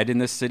get ahead in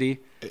this city?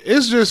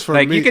 It's just for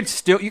me. You could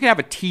have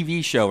a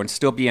TV show and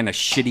still be in a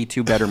shitty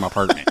 2-bedroom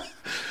apartment.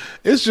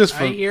 It's just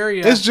for. I hear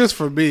you. It's just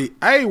for me.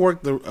 I ain't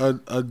worked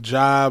a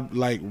job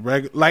like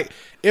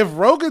if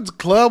Rogan's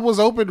Club was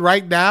open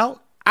right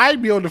now,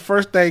 I'd be on the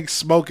first thing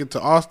smoking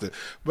to Austin.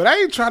 But I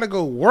ain't trying to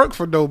go work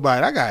for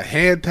nobody. I got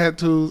hand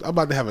tattoos. I'm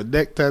about to have a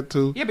neck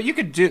tattoo. Yeah, but you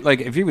could do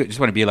if you just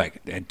want to be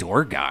a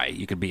door guy,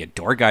 you could be a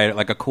door guy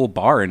at a cool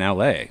bar in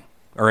L.A.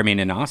 or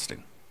in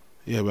Austin.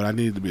 Yeah, but I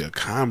need to be a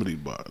comedy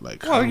bar.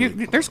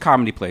 There's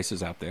comedy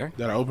places out there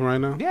that are open right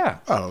now. Yeah.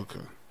 Oh,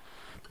 okay.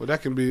 Well,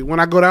 that can be when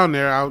I go down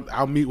there.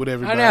 I'll meet with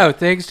everybody. I know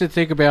things to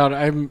think about.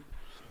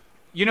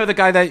 The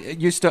guy that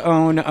used to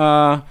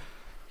own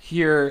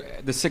here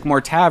the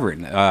Sycamore Tavern.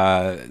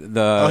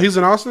 He's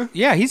in Austin.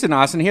 Yeah, he's in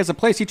Austin. He has a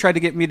place. He tried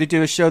to get me to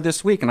do a show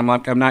this week, and I'm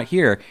like, I'm not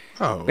here.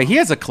 Oh, but he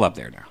has a club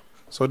there now.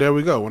 So there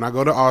we go. When I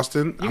go to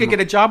Austin, you could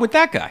get a job with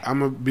that guy. I'm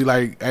gonna be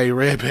like, hey,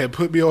 Redban,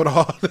 put me on the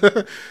hall.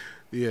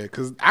 Yeah,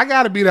 because I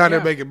got to be down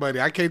there making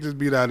money. I can't just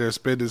be down there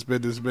spending,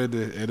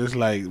 and it's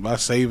like my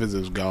savings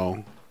is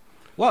gone.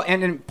 Well,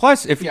 and then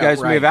plus, if you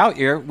guys move out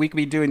here, we could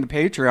be doing the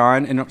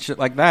Patreon and shit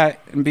like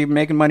that and be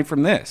making money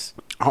from this.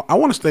 I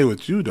want to stay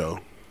with you, though.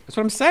 That's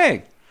what I'm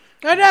saying.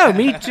 I know,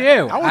 me too.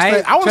 I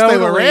want to stay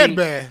with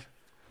Redban.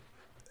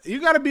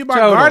 You got to be my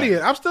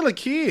guardian. I'm still a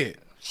kid.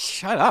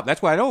 Shut up.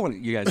 That's why I don't want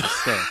you guys to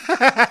stay.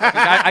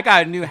 I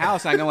got a new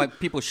house. And I don't want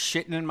people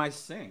shitting in my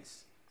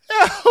sinks.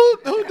 Yeah,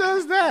 who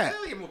does that?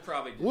 William will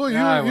probably do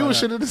William, you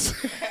shit in the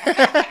sink.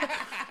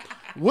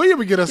 William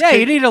would get us. Yeah,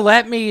 you need to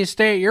let me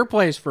stay at your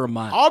place for a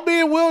month. All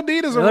me and Will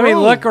need is a room. Let me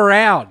look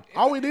around.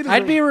 All we need is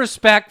I'd be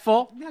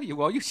respectful. No, you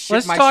won't. You shit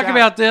Let's my talk shot.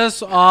 about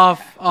this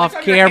off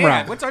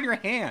camera. What's on your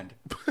hand?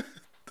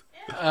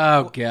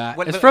 Oh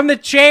God! It's from the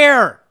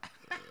chair.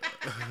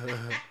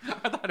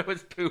 I thought it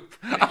was poop.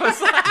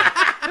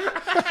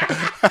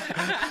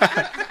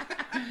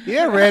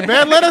 Yeah,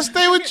 Redban, let us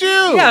stay with you.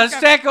 Yeah,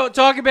 let's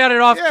talk about it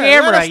off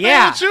camera. Let us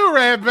stay with you,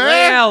 Redban.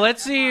 Yeah,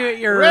 let's see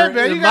your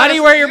Redban, money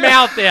where your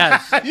mouth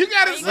is. You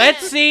gotta see.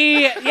 Let's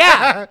see.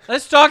 Yeah,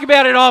 let's talk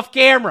about it off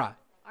camera.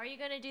 Are you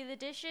gonna do the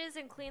dishes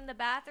and clean the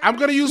bathroom? I'm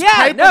gonna use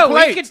Yeah, paper no,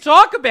 plates. we can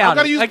talk about I'm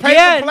gonna it. use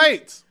Again, paper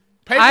plates.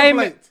 Paper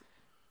plates.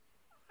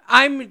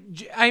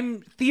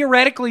 I'm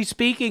theoretically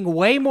speaking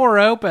way more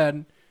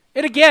open.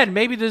 And again,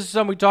 maybe this is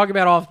something we talk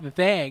about off the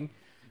thing.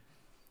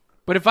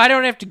 But if I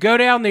don't have to go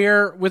down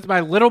there with my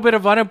little bit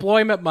of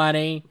unemployment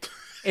money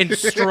and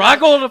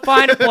struggle to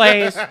find a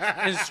place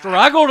and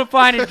struggle to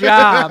find a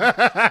job,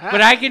 but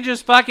I can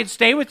just fucking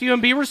stay with you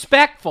and be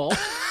respectful,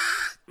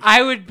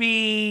 I would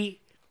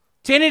be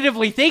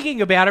tentatively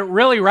thinking about it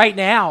really right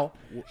now.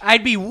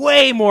 I'd be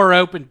way more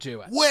open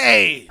to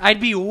it.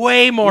 I'd be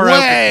way more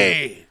open to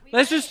it.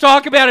 Let's just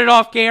talk about it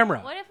off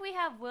camera. What if we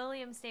have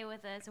William stay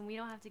with us and we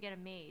don't have to get a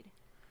maid?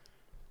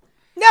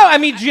 No, I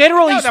mean,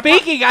 generally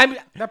speaking,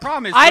 The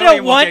problem is I William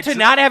don't will want get to dr-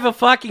 not have a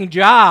fucking The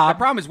job.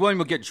 problem is William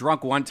will get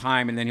drunk one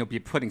time and then he'll be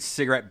putting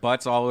cigarette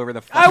butts all over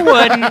the.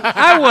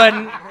 I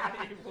wouldn't.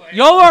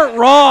 Y'all aren't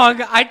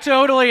wrong.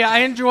 I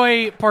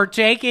enjoy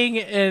partaking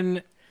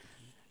in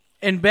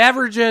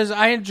beverages.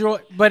 I enjoy,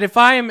 but if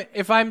I'm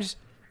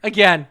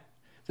again,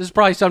 this is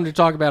probably something to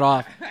talk about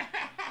off.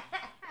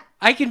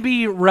 I can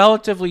be,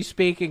 relatively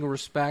speaking,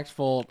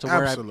 respectful to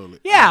where Absolutely.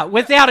 Yeah,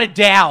 without a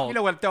doubt. You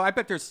know what, though? I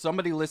bet there's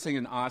somebody listening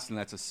in Austin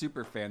that's a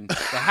super fan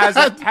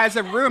that has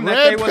a room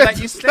that they will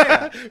let you stay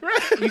at.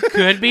 You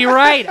could be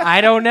right. I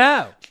don't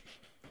know.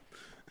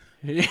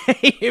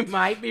 You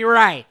might be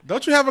right.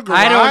 Don't you have a garage?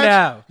 I don't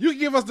know. You can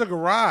give us the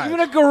garage.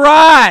 Even a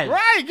garage.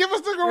 Right, give us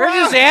the garage. We're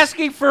just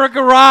asking for a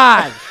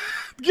garage.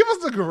 Give us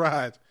the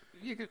garage.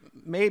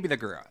 Maybe the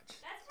garage.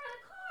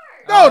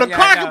 No, the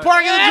car can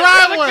park in the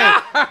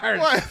driveway.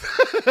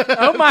 What?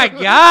 Oh my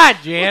God,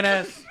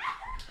 Janice.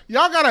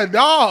 Y'all got a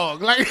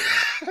dog. Like,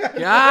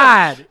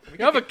 God.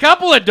 You have a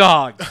couple of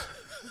dogs.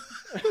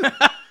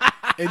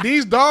 and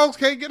these dogs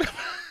can't get up.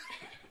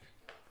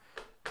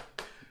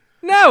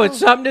 No, it's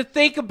something to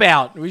think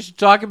about. We should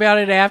talk about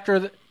it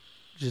after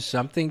just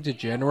something to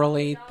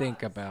generally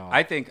think about.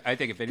 I think if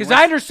anyone, Because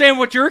I understand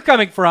what you're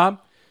coming from.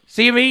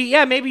 See me?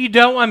 Yeah, maybe you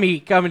don't want me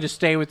coming to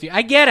stay with you.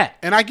 I get it.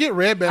 And I get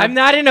Redban. I'm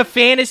not in a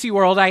fantasy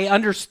world. I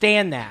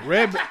understand that.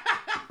 Redban.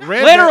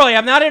 Literally,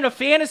 I'm not in a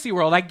fantasy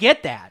world. I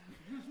get that.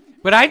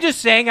 But I'm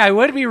just saying I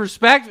would be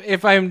respectful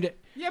if I'm...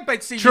 Yeah,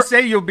 but see, you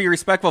say you'll be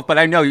respectful, but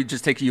I know you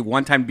just take you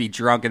one time to be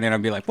drunk, and then I'll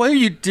be like, "What are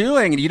you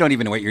doing?" And you don't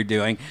even know what you're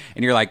doing,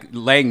 and you're like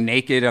laying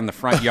naked on the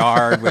front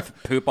yard with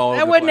poop all over.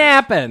 That the wouldn't place.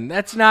 happen.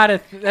 That's not a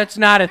thing.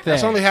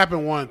 That's only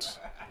happened once.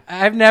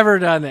 I've never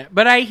done that.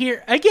 But I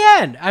hear,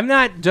 again, I'm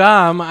not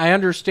dumb. I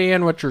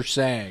understand what you're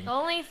saying. The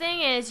only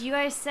thing is, you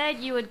guys said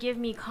you would give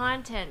me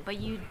content, but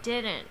you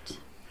didn't.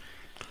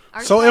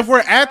 So if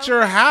we're at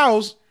your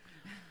house,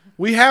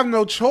 we have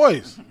no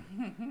choice.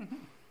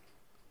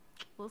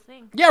 We'll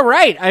think. Yeah,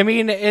 right. I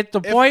mean, at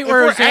the point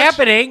where it's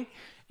happening,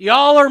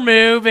 y'all are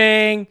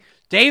moving.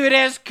 David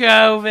has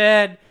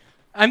COVID.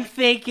 I'm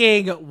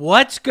thinking,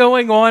 what's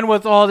going on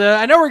with all the...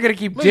 I know we're going to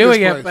keep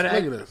doing it, but... Look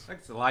at this.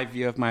 That's a live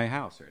view of my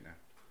house right now.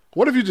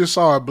 What if you just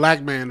saw a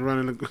black man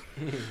running?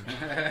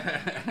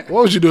 What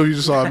would you do if you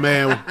just saw a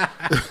man?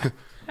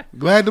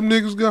 Glad them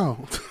niggas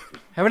gone.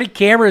 How many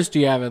cameras do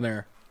you have in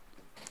there?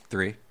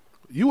 3.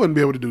 You wouldn't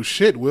be able to do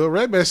shit, Will.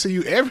 Redban see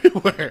you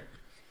everywhere.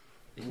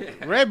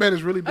 Redban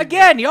is really big.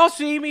 Again, y'all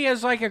see me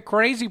as like a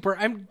crazy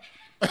person.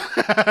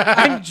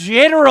 I'm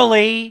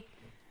generally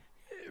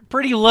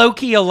pretty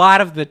low-key a lot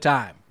of the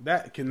time.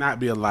 That cannot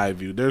be a live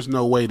view. There's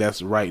no way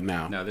that's right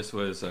now. No, this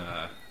was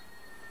a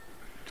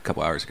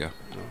couple hours ago.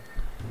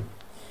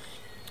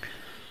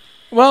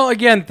 Well,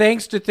 again,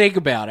 things to think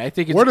about. I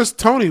think it's... Where does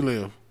Tony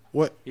live?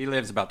 What? He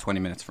lives about 20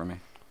 minutes from me.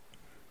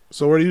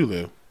 So where do you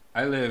live?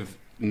 I live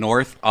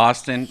north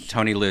Austin.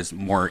 Tony lives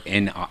more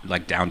in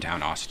like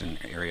downtown Austin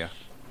area.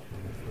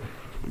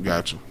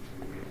 Gotcha.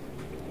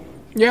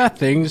 Yeah,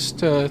 things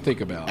to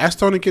think about. Ask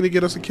Tony, can he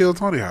get us a Kill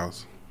Tony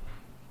house?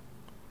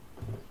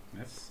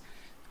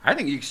 I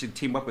think you should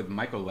team up with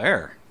Michael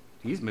Lair.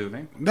 He's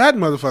moving. That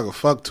motherfucker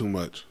fuck too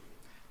much.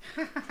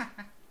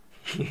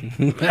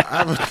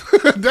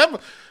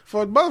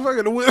 For a motherfucker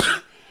in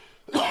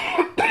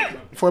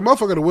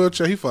the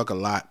wheelchair, he fuck a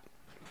lot.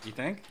 You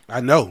think?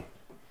 I know.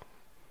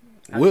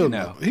 How do you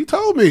know? He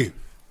told me.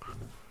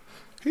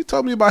 He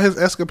told me about his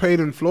escapade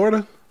in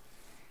Florida.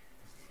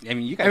 I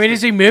mean, you guys. I mean,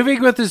 is he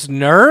moving with his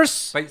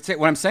nurse? But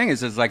what I'm saying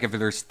is like if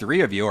there's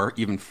 3 of you or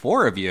even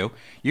 4 of you,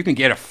 you can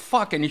get a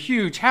fucking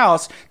huge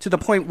house to the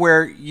point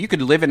where you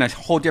could live in a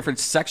whole different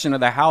section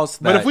of the house.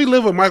 But if we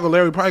live with Michael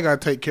Larry, we probably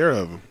got to take care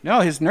of him. No,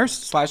 his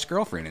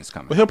nurse/girlfriend is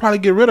coming. But he'll probably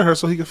get rid of her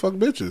so he can fuck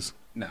bitches.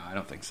 No, I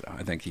don't think so.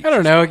 I think he. I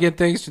don't know. Again,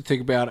 things to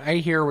think about. I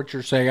hear what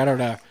you're saying. I don't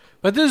know.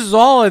 But this is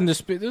all in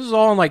this is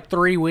all in like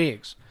 3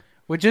 weeks,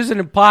 which isn't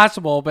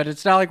impossible. But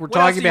it's not like we're What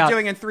talking else are about. you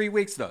doing in 3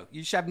 weeks though?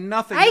 You should have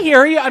nothing. I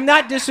hear you. I'm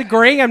not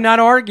disagreeing. I'm not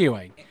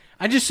arguing.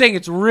 I'm just saying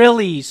it's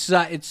really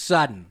it's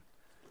sudden.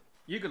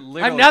 You could I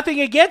literally. have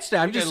nothing against it.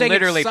 I'm just saying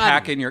literally it's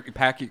sudden.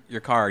 pack your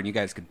car, and you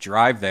guys could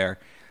drive there,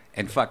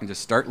 and fucking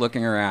just start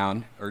looking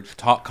around, or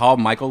call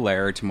Michael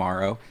Laird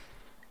tomorrow,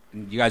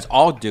 and you guys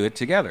all do it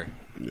together.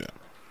 Yeah.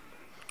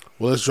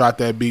 Well, let's drop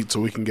that beat so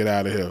we can get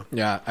out of here.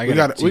 Yeah, we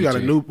got a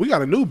new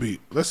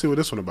beat. Let's see what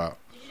this one about.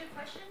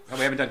 Oh, we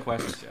haven't done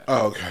questions yet.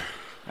 Oh, okay.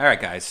 All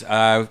right, guys.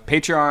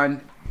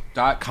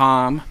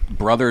 Patreon.com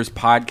Brothers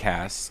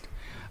Podcast.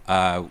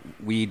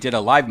 We did a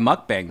live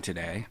mukbang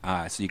today,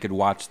 so you could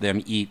watch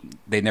them eat.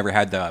 They never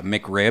had the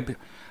McRib,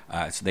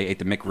 so they ate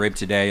the McRib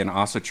today, and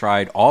also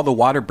tried all the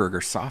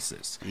Whataburger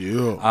sauces.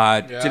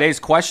 Yeah. Today's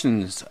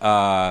questions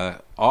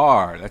are.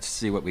 Let's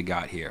see what we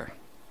got here.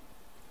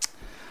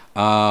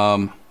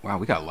 Wow,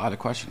 we got a lot of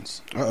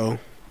questions.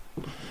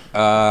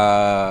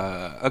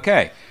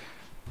 Okay.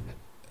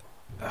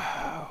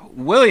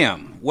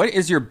 William, what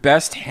is your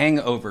best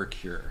hangover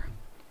cure?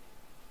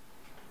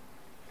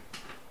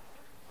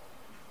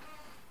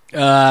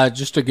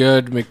 Just a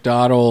good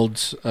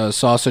McDonald's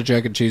sausage,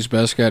 egg, and cheese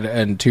biscuit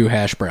and 2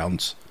 hash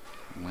browns.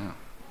 Wow.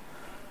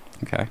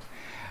 Okay.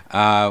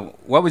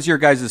 What was your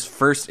guys'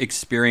 first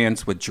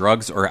experience with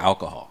drugs or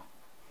alcohol?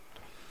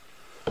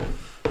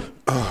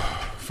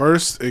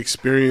 First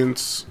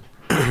experience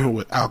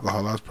with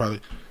alcohol, I was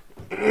probably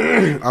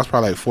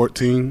like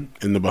 14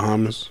 in the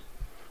Bahamas,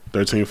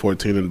 13,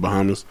 14 in the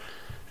Bahamas,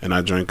 and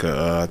I drank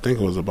I think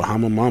it was a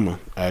Bahama Mama,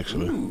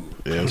 actually. Ooh.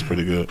 Yeah, it was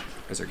pretty good.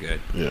 Those are good.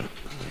 Yeah.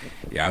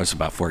 Yeah, I was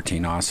about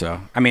 14 also.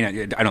 I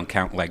mean, I don't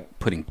count like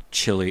putting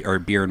chili or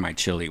beer in my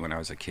chili when I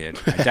was a kid.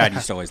 My dad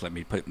used to always let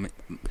me put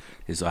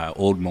his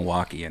old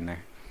Milwaukee in there.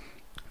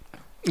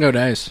 Oh,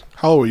 nice.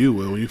 How old were you,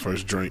 Will, when you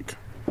first drank?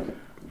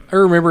 I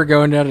remember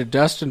going down to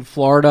Destin,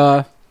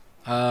 Florida.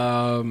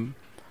 I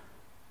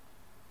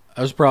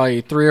was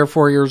probably 3 or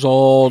 4 years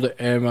old,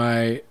 and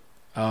my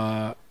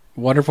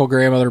wonderful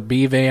grandmother,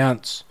 B.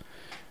 Vance,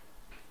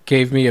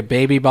 gave me a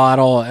baby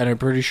bottle, and I'm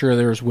pretty sure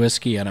there was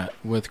whiskey in it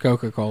with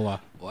Coca-Cola.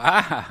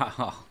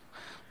 Wow.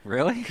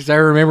 Really? Because I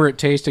remember it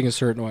tasting a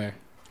certain way.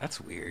 That's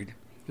weird.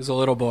 As a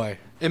little boy.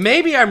 And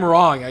maybe I'm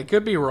wrong. I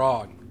could be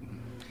wrong.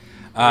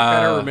 I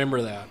kind of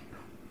remember that.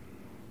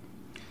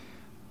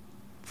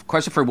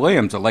 Question for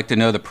Williams. I'd like to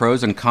know the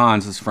pros and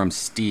cons. This is from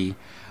Steve.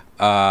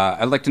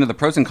 I'd like to know the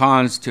pros and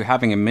cons to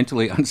having a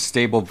mentally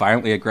unstable,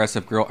 violently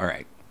aggressive girl. All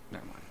right.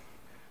 Never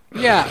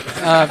mind.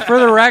 Yeah. For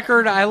the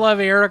record, I love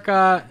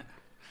Erica.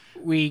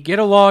 We get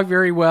along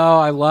very well.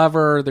 I love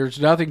her. There's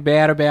nothing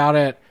bad about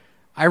it.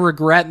 I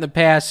regret in the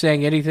past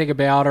saying anything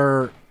about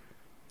her.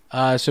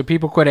 So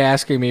people quit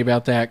asking me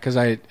about that because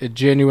it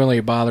genuinely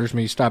bothers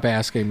me. Stop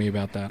asking me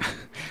about that.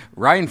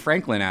 Ryan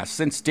Franklin asks,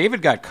 since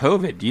David got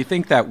COVID, do you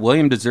think that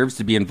William deserves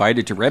to be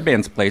invited to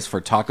Redban's place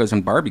for tacos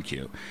and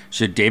barbecue?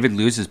 Should David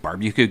lose his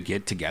barbecue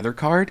get-together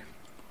card?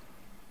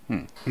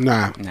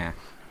 Nah.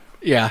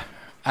 Yeah.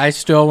 I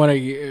still want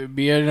to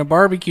be in a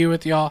barbecue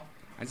with y'all.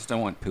 I just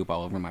don't want poop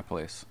all over my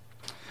place.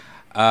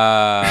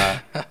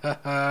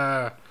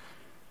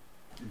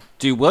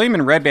 Do William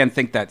and Redban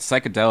think that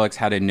psychedelics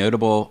had a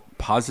notable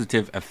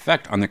positive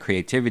effect on the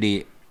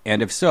creativity?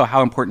 And if so,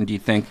 how important do you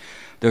think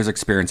those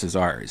experiences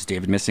are? Is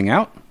David missing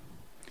out?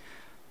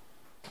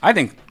 I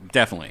think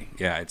definitely.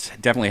 Yeah, it's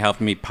definitely helped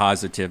me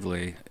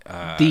positively.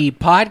 The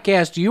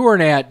podcast you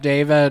weren't at,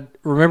 David,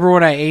 remember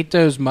when I ate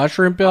those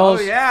mushroom pills?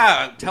 Oh,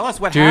 yeah. Tell us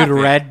what Dude, happened.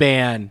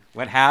 Redban.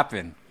 What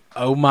happened?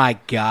 Oh, my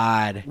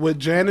God. With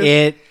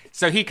Janice?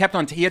 So he kept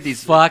on. He had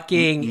these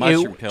fucking.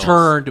 mushroom It pills.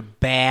 turned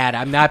bad.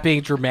 I'm not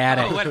being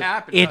dramatic. Oh, what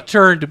happened? It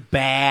turned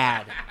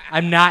bad.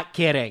 I'm not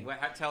kidding.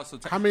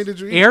 How many did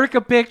you eat?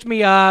 Erica picked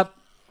me up.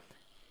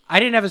 I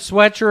didn't have a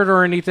sweatshirt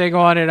or anything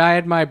on it. I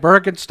had my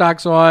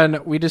Birkenstocks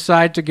on. We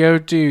decided to go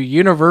to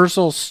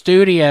Universal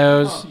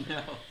Studios,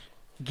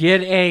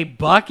 get a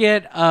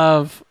bucket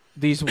of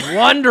these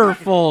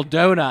wonderful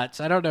donuts.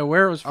 I don't know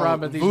where it was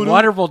from, but these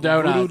wonderful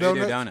donuts.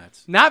 Voodoo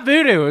donuts. Not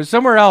Voodoo. It was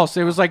somewhere else.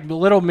 It was like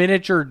little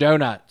miniature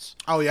donuts.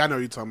 Oh, yeah, I know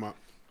what you're talking about.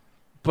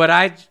 But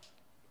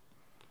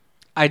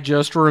I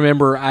just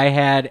remember I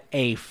had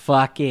a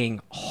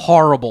fucking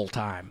horrible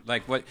time.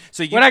 Like what?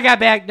 So when I got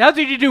back,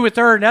 nothing to do with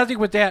her, nothing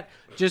with that.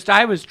 Just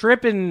I was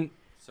tripping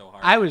so hard.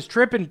 I was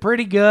tripping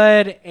pretty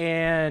good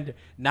and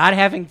not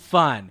having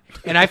fun.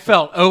 And I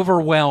felt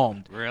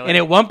overwhelmed. Really? And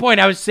at one point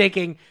I was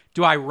thinking,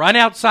 do I run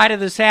outside of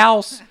this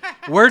house?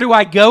 Where do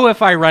I go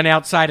if I run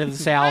outside of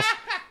this house?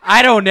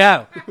 I don't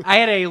know. I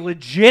had a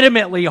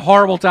legitimately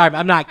horrible time.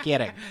 I'm not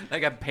kidding.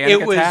 Like a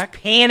panic attack? It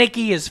was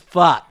panicky as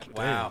fuck.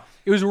 Wow.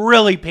 It was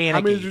really panicky.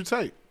 How many did you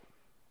take?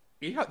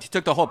 He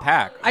took the whole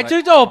pack. I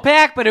took the whole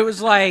pack, but it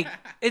was like,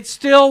 it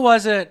still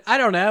wasn't, I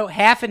don't know,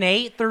 half an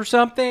eighth or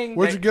something.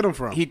 Where'd you get them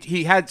from?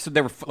 He had, so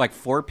there were like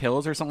 4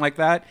 pills or something like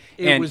that.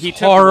 It and was he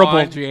took horrible,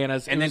 one,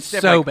 Janice. And It then was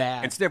instead so of,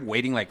 bad. Instead of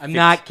waiting like I'm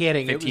not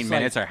kidding. It 15 was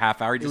minutes like- or a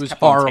half hour, he it just was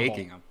kept horrible. on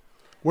taking them.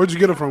 Where'd you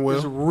get them from, It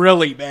was Will?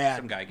 really bad.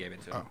 Some guy gave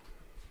it to him.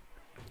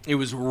 It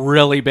was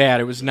really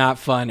bad. It was not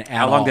fun at all.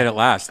 How long did it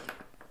last?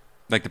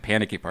 Like the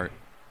panicky part.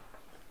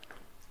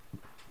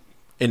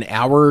 An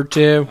hour or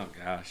two. Oh,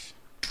 gosh.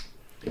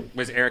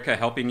 Was Erica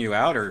helping you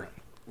out, or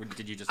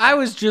did you just... I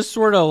was just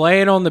sort of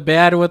laying on the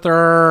bed with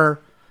her,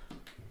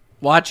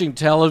 watching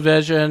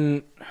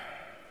television,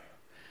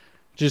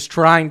 just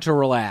trying to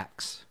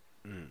relax.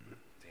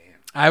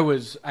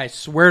 I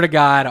swear to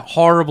God,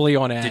 horribly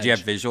on edge. Did you have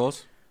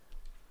visuals?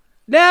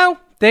 No,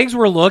 things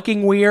were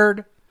looking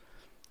weird,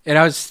 and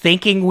I was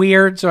thinking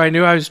weird, so I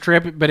knew I was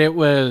tripping, but it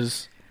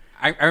was...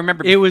 I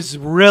remember... It was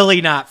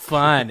really not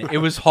fun. It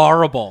was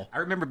horrible. I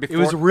remember before... It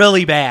was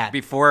really bad.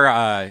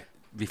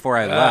 Before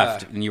I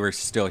left and you were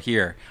still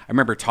here, I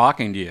remember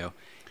talking to you,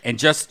 and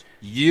just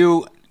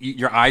your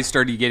eyes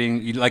started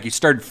getting you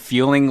started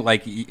feeling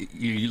like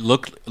you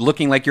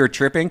looking like you were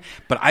tripping,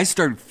 but I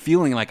started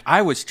feeling like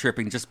I was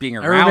tripping just being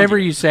around. I remember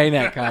you saying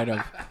that kind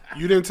of.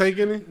 You didn't take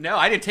any? No,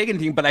 I didn't take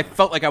anything, but I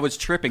felt like I was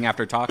tripping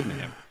after talking to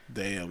him.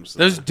 Damn. Son.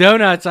 Those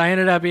donuts, I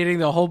ended up eating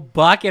the whole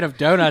bucket of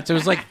donuts. It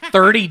was like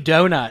 30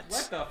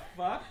 donuts. What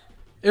the fuck?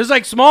 It was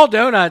like small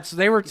donuts.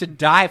 They were to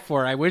die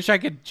for. I wish I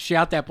could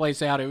shout that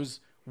place out. It was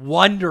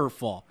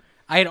wonderful.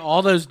 I had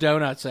all those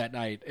donuts that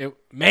night. It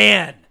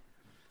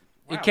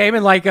came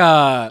in like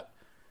a...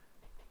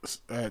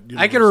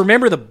 I can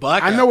remember the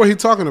bucket. I know what he's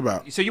talking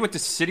about. So you went to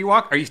City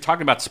Walk? Are you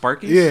talking about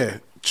Sparky's? Yeah.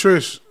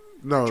 Trish.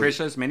 No.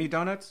 Trisha's mini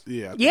donuts?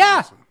 Yeah.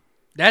 Yeah.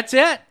 That's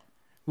it.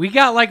 We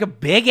got like a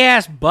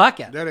big-ass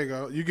bucket. There they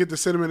go. You get the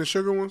cinnamon and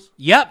sugar ones?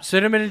 Yep,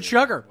 cinnamon and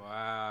sugar.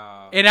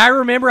 Wow. And I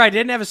remember I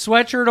didn't have a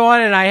sweatshirt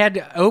on, and I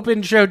had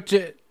open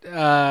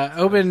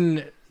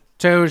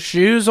toe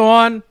shoes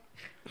on.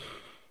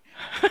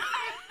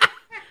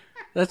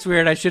 That's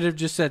weird. I should have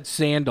just said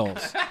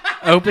sandals.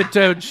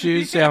 Open-toed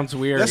shoes sounds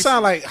weird. That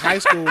sounds like high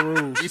school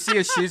rules. You see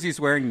his shoes he's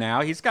wearing now?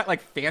 He's got like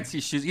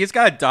fancy shoes. He's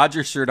got a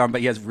Dodger shirt on,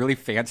 but he has really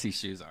fancy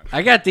shoes on.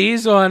 I got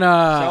these on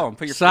Show 'em.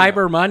 Put your feet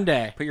Cyber up.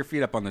 Monday. Put your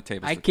feet up on the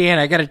table. I can't.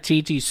 I got a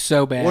TT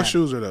so bad. What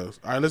shoes are those?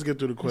 All right, let's get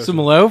through the question. Some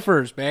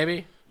loafers,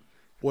 baby.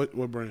 What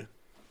brand?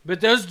 But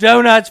those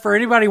donuts, for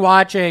anybody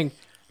watching,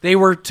 they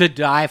were to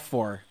die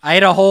for. I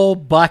had a whole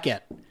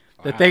bucket.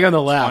 The thing on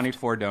the left.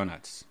 24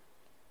 donuts.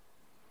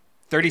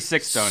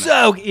 36 donuts.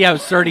 Yeah, it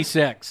was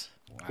 36.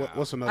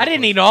 What's another? I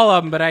didn't eat all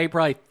of them, but I ate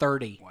probably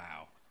 30.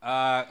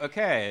 Wow.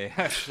 Okay.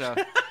 So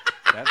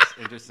that's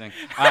interesting.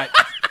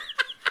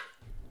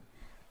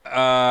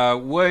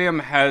 William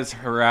has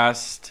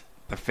harassed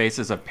the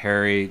faces of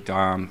Perry,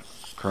 Dom,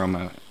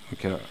 Chroma.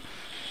 Okay.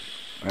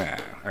 All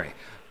right.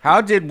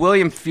 How did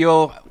William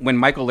feel when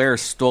Michael Lair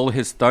stole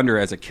his thunder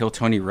as a Kill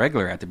Tony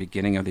regular at the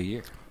beginning of the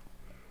year?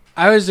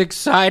 I was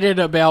excited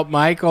about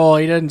Michael.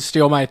 He didn't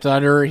steal my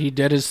thunder. He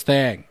did his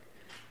thing.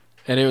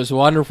 And it was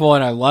wonderful,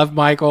 and I love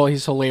Michael.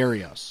 He's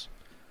hilarious.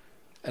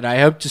 And I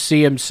hope to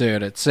see him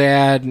soon. It's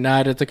sad,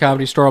 not at the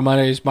Comedy Store on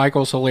Mondays.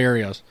 Michael's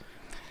hilarious.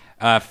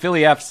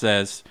 Philly F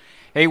says,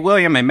 "Hey,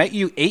 William, I met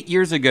you 8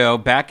 years ago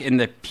back in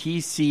the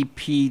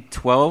PCP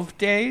 12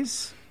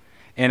 days,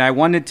 and I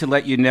wanted to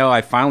let you know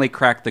I finally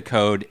cracked the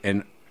code,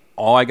 and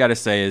all I got to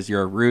say is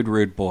you're a rude,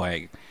 rude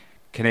boy.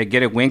 Can I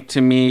get a wink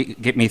to me,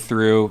 get me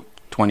through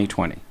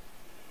 2020?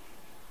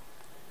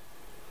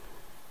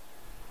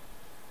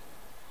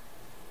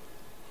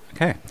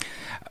 Okay.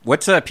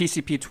 What's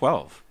PCP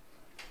 12?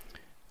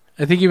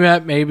 I think you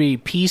meant maybe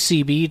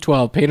PCB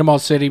 12, Panama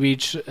City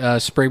Beach,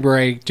 Spring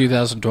Break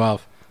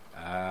 2012.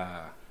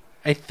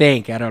 I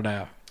think. I don't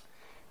know.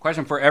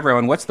 Question for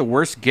everyone. What's the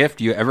worst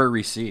gift you ever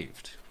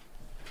received?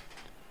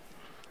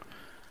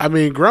 I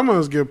mean,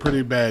 grandmas give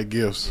pretty bad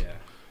gifts. Yeah.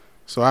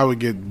 So I would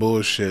get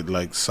bullshit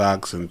like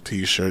socks and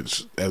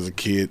T-shirts as a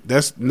kid.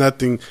 That's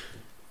nothing.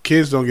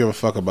 Kids don't give a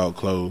fuck about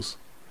clothes.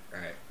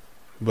 Right.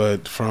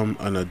 But from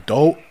an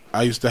adult,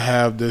 I used to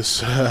have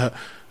this. I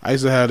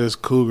used to have this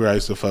cougar I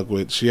used to fuck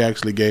with. She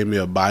actually gave me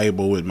a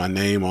Bible with my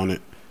name on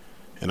it,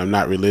 and I'm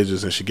not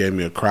religious. And she gave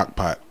me a crock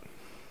pot.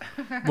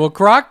 Well,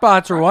 crock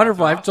pots are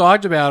wonderful. I've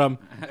talked about them.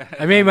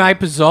 I made my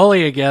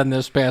Pizzoli again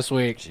this past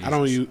week. Jesus. I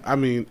don't use. I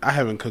mean, I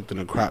haven't cooked in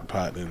a crock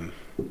pot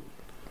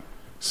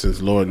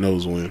since Lord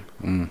knows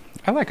when.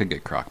 I like a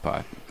good crock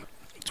pot.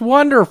 It's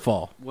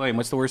wonderful. William,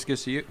 what's the worst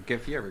gift you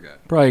ever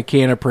got? Probably a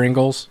can of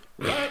Pringles.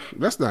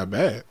 That's not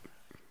bad.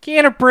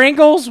 Can of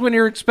Pringles when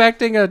you're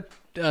expecting a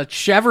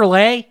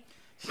Chevrolet?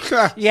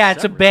 Yeah,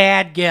 it's a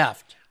bad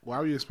gift. Why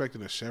were you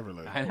expecting a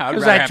Chevrolet? I'd Because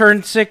rather I have-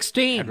 turned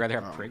 16. I'd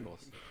rather have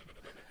Pringles.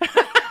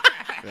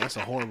 That's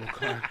a horrible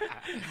car.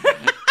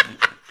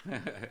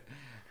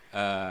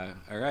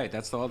 All right,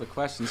 that's all the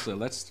questions. So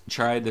let's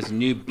try this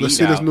new beat. Let's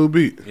see this out. new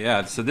beat.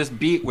 Yeah, so this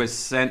beat was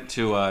sent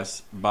to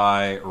us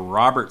by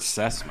Robert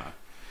Sesma.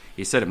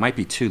 He said it might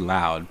be too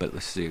loud, but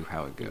let's see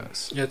how it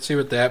goes. Let's see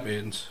what that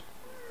means.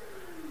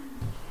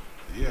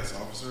 Yes,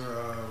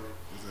 officer.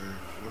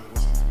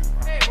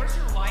 Hey, where's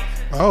your license?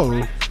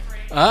 Oh,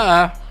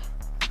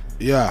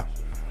 yeah.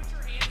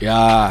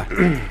 Yeah.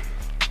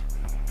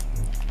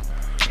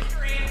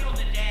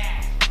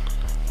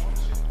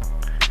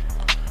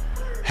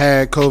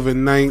 Had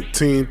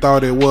COVID-19,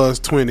 thought it was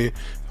 20.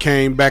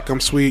 Came back, I'm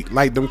sweet,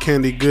 like them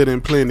candy, good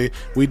and plenty.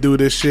 We do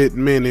this shit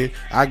many.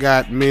 I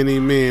got many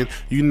men.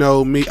 You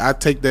know me, I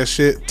take that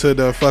shit to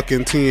the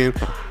fucking 10.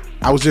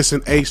 I was just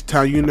in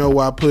H-Town, you know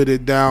I put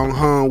it down.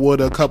 Hung with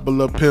a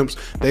couple of pimps,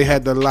 they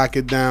had to lock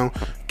it down.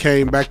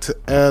 Came back to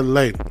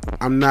L.A.,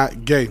 I'm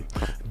not gay.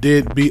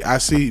 Did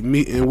BIC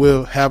meet and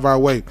we'll have our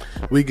way.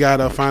 We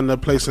gotta find a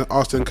place in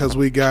Austin cause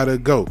we gotta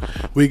go.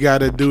 We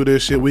gotta do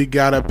this shit, we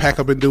gotta pack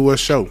up and do a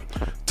show.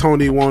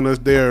 Tony want us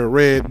there,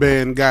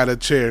 Redban got a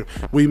chair.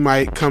 We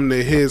might come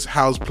to his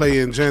house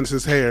playing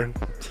Janice's hair.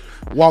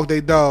 Walk they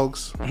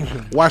dogs,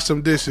 wash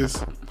some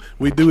dishes.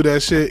 We do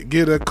that shit,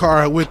 get a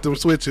car with them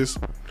switches.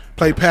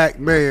 Play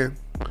Pac-Man,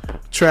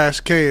 trash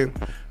can,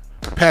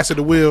 pass it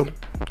the wheel,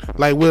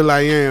 like Will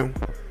I Am.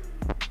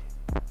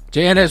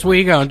 Janice,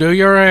 we gon' do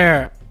your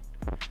hair.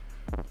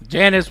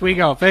 Janice, we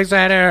gon' fix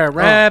that hair.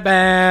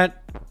 Redban.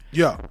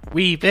 Yeah,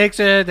 We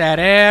fixin' that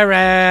hair.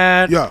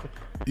 Red.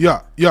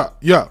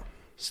 yeah.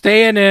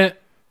 Stay in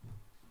it.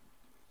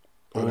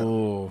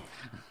 Oh.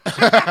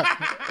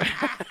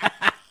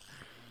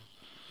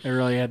 It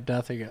really had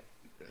nothing.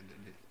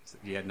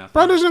 You had nothing?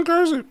 Brothers in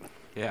Cursive.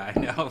 Yeah, I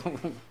know.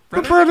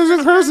 Brothers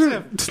in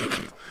Cursive.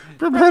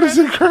 Brothers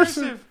in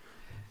Cursive.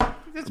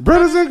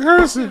 Brothers in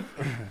Cursive.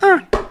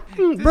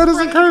 Brothers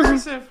in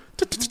Cursive.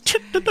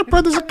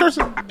 Brothers in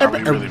Cursive. Are we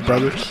really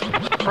brothers?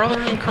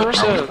 Brothers in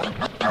cursive.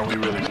 Are we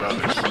really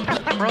brothers?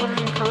 Brothers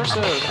in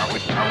cursive. Are we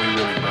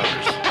really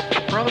brothers?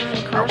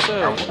 Brothers in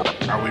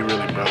cursive. Are we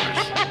really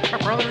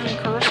brothers? Brothers in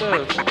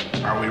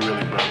cursive. Are we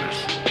really brothers?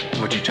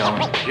 What'd you tell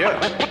me?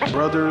 Yeah.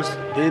 Brothers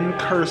in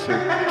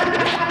Cursive.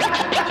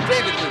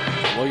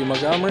 William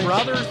Montgomery.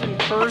 Brothers in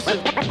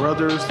cursive.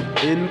 Brothers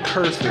in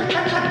Cursive.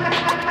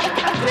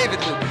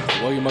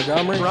 William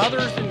Montgomery.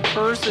 Brothers in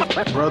cursive.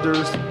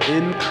 Brothers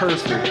in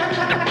Cursive.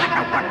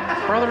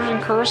 Brothers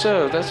in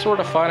cursive. That's sort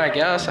of fun, I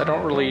guess. I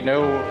don't really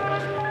know.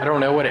 I don't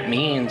know what it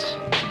means.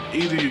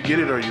 Either you get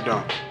it or you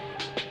don't.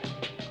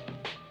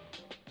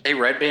 Hey,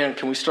 Redban,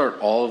 can we start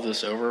all of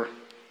this over?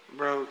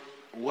 Bro,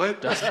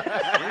 what?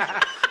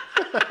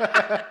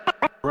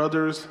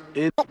 Brothers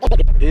in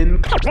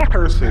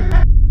Cursive.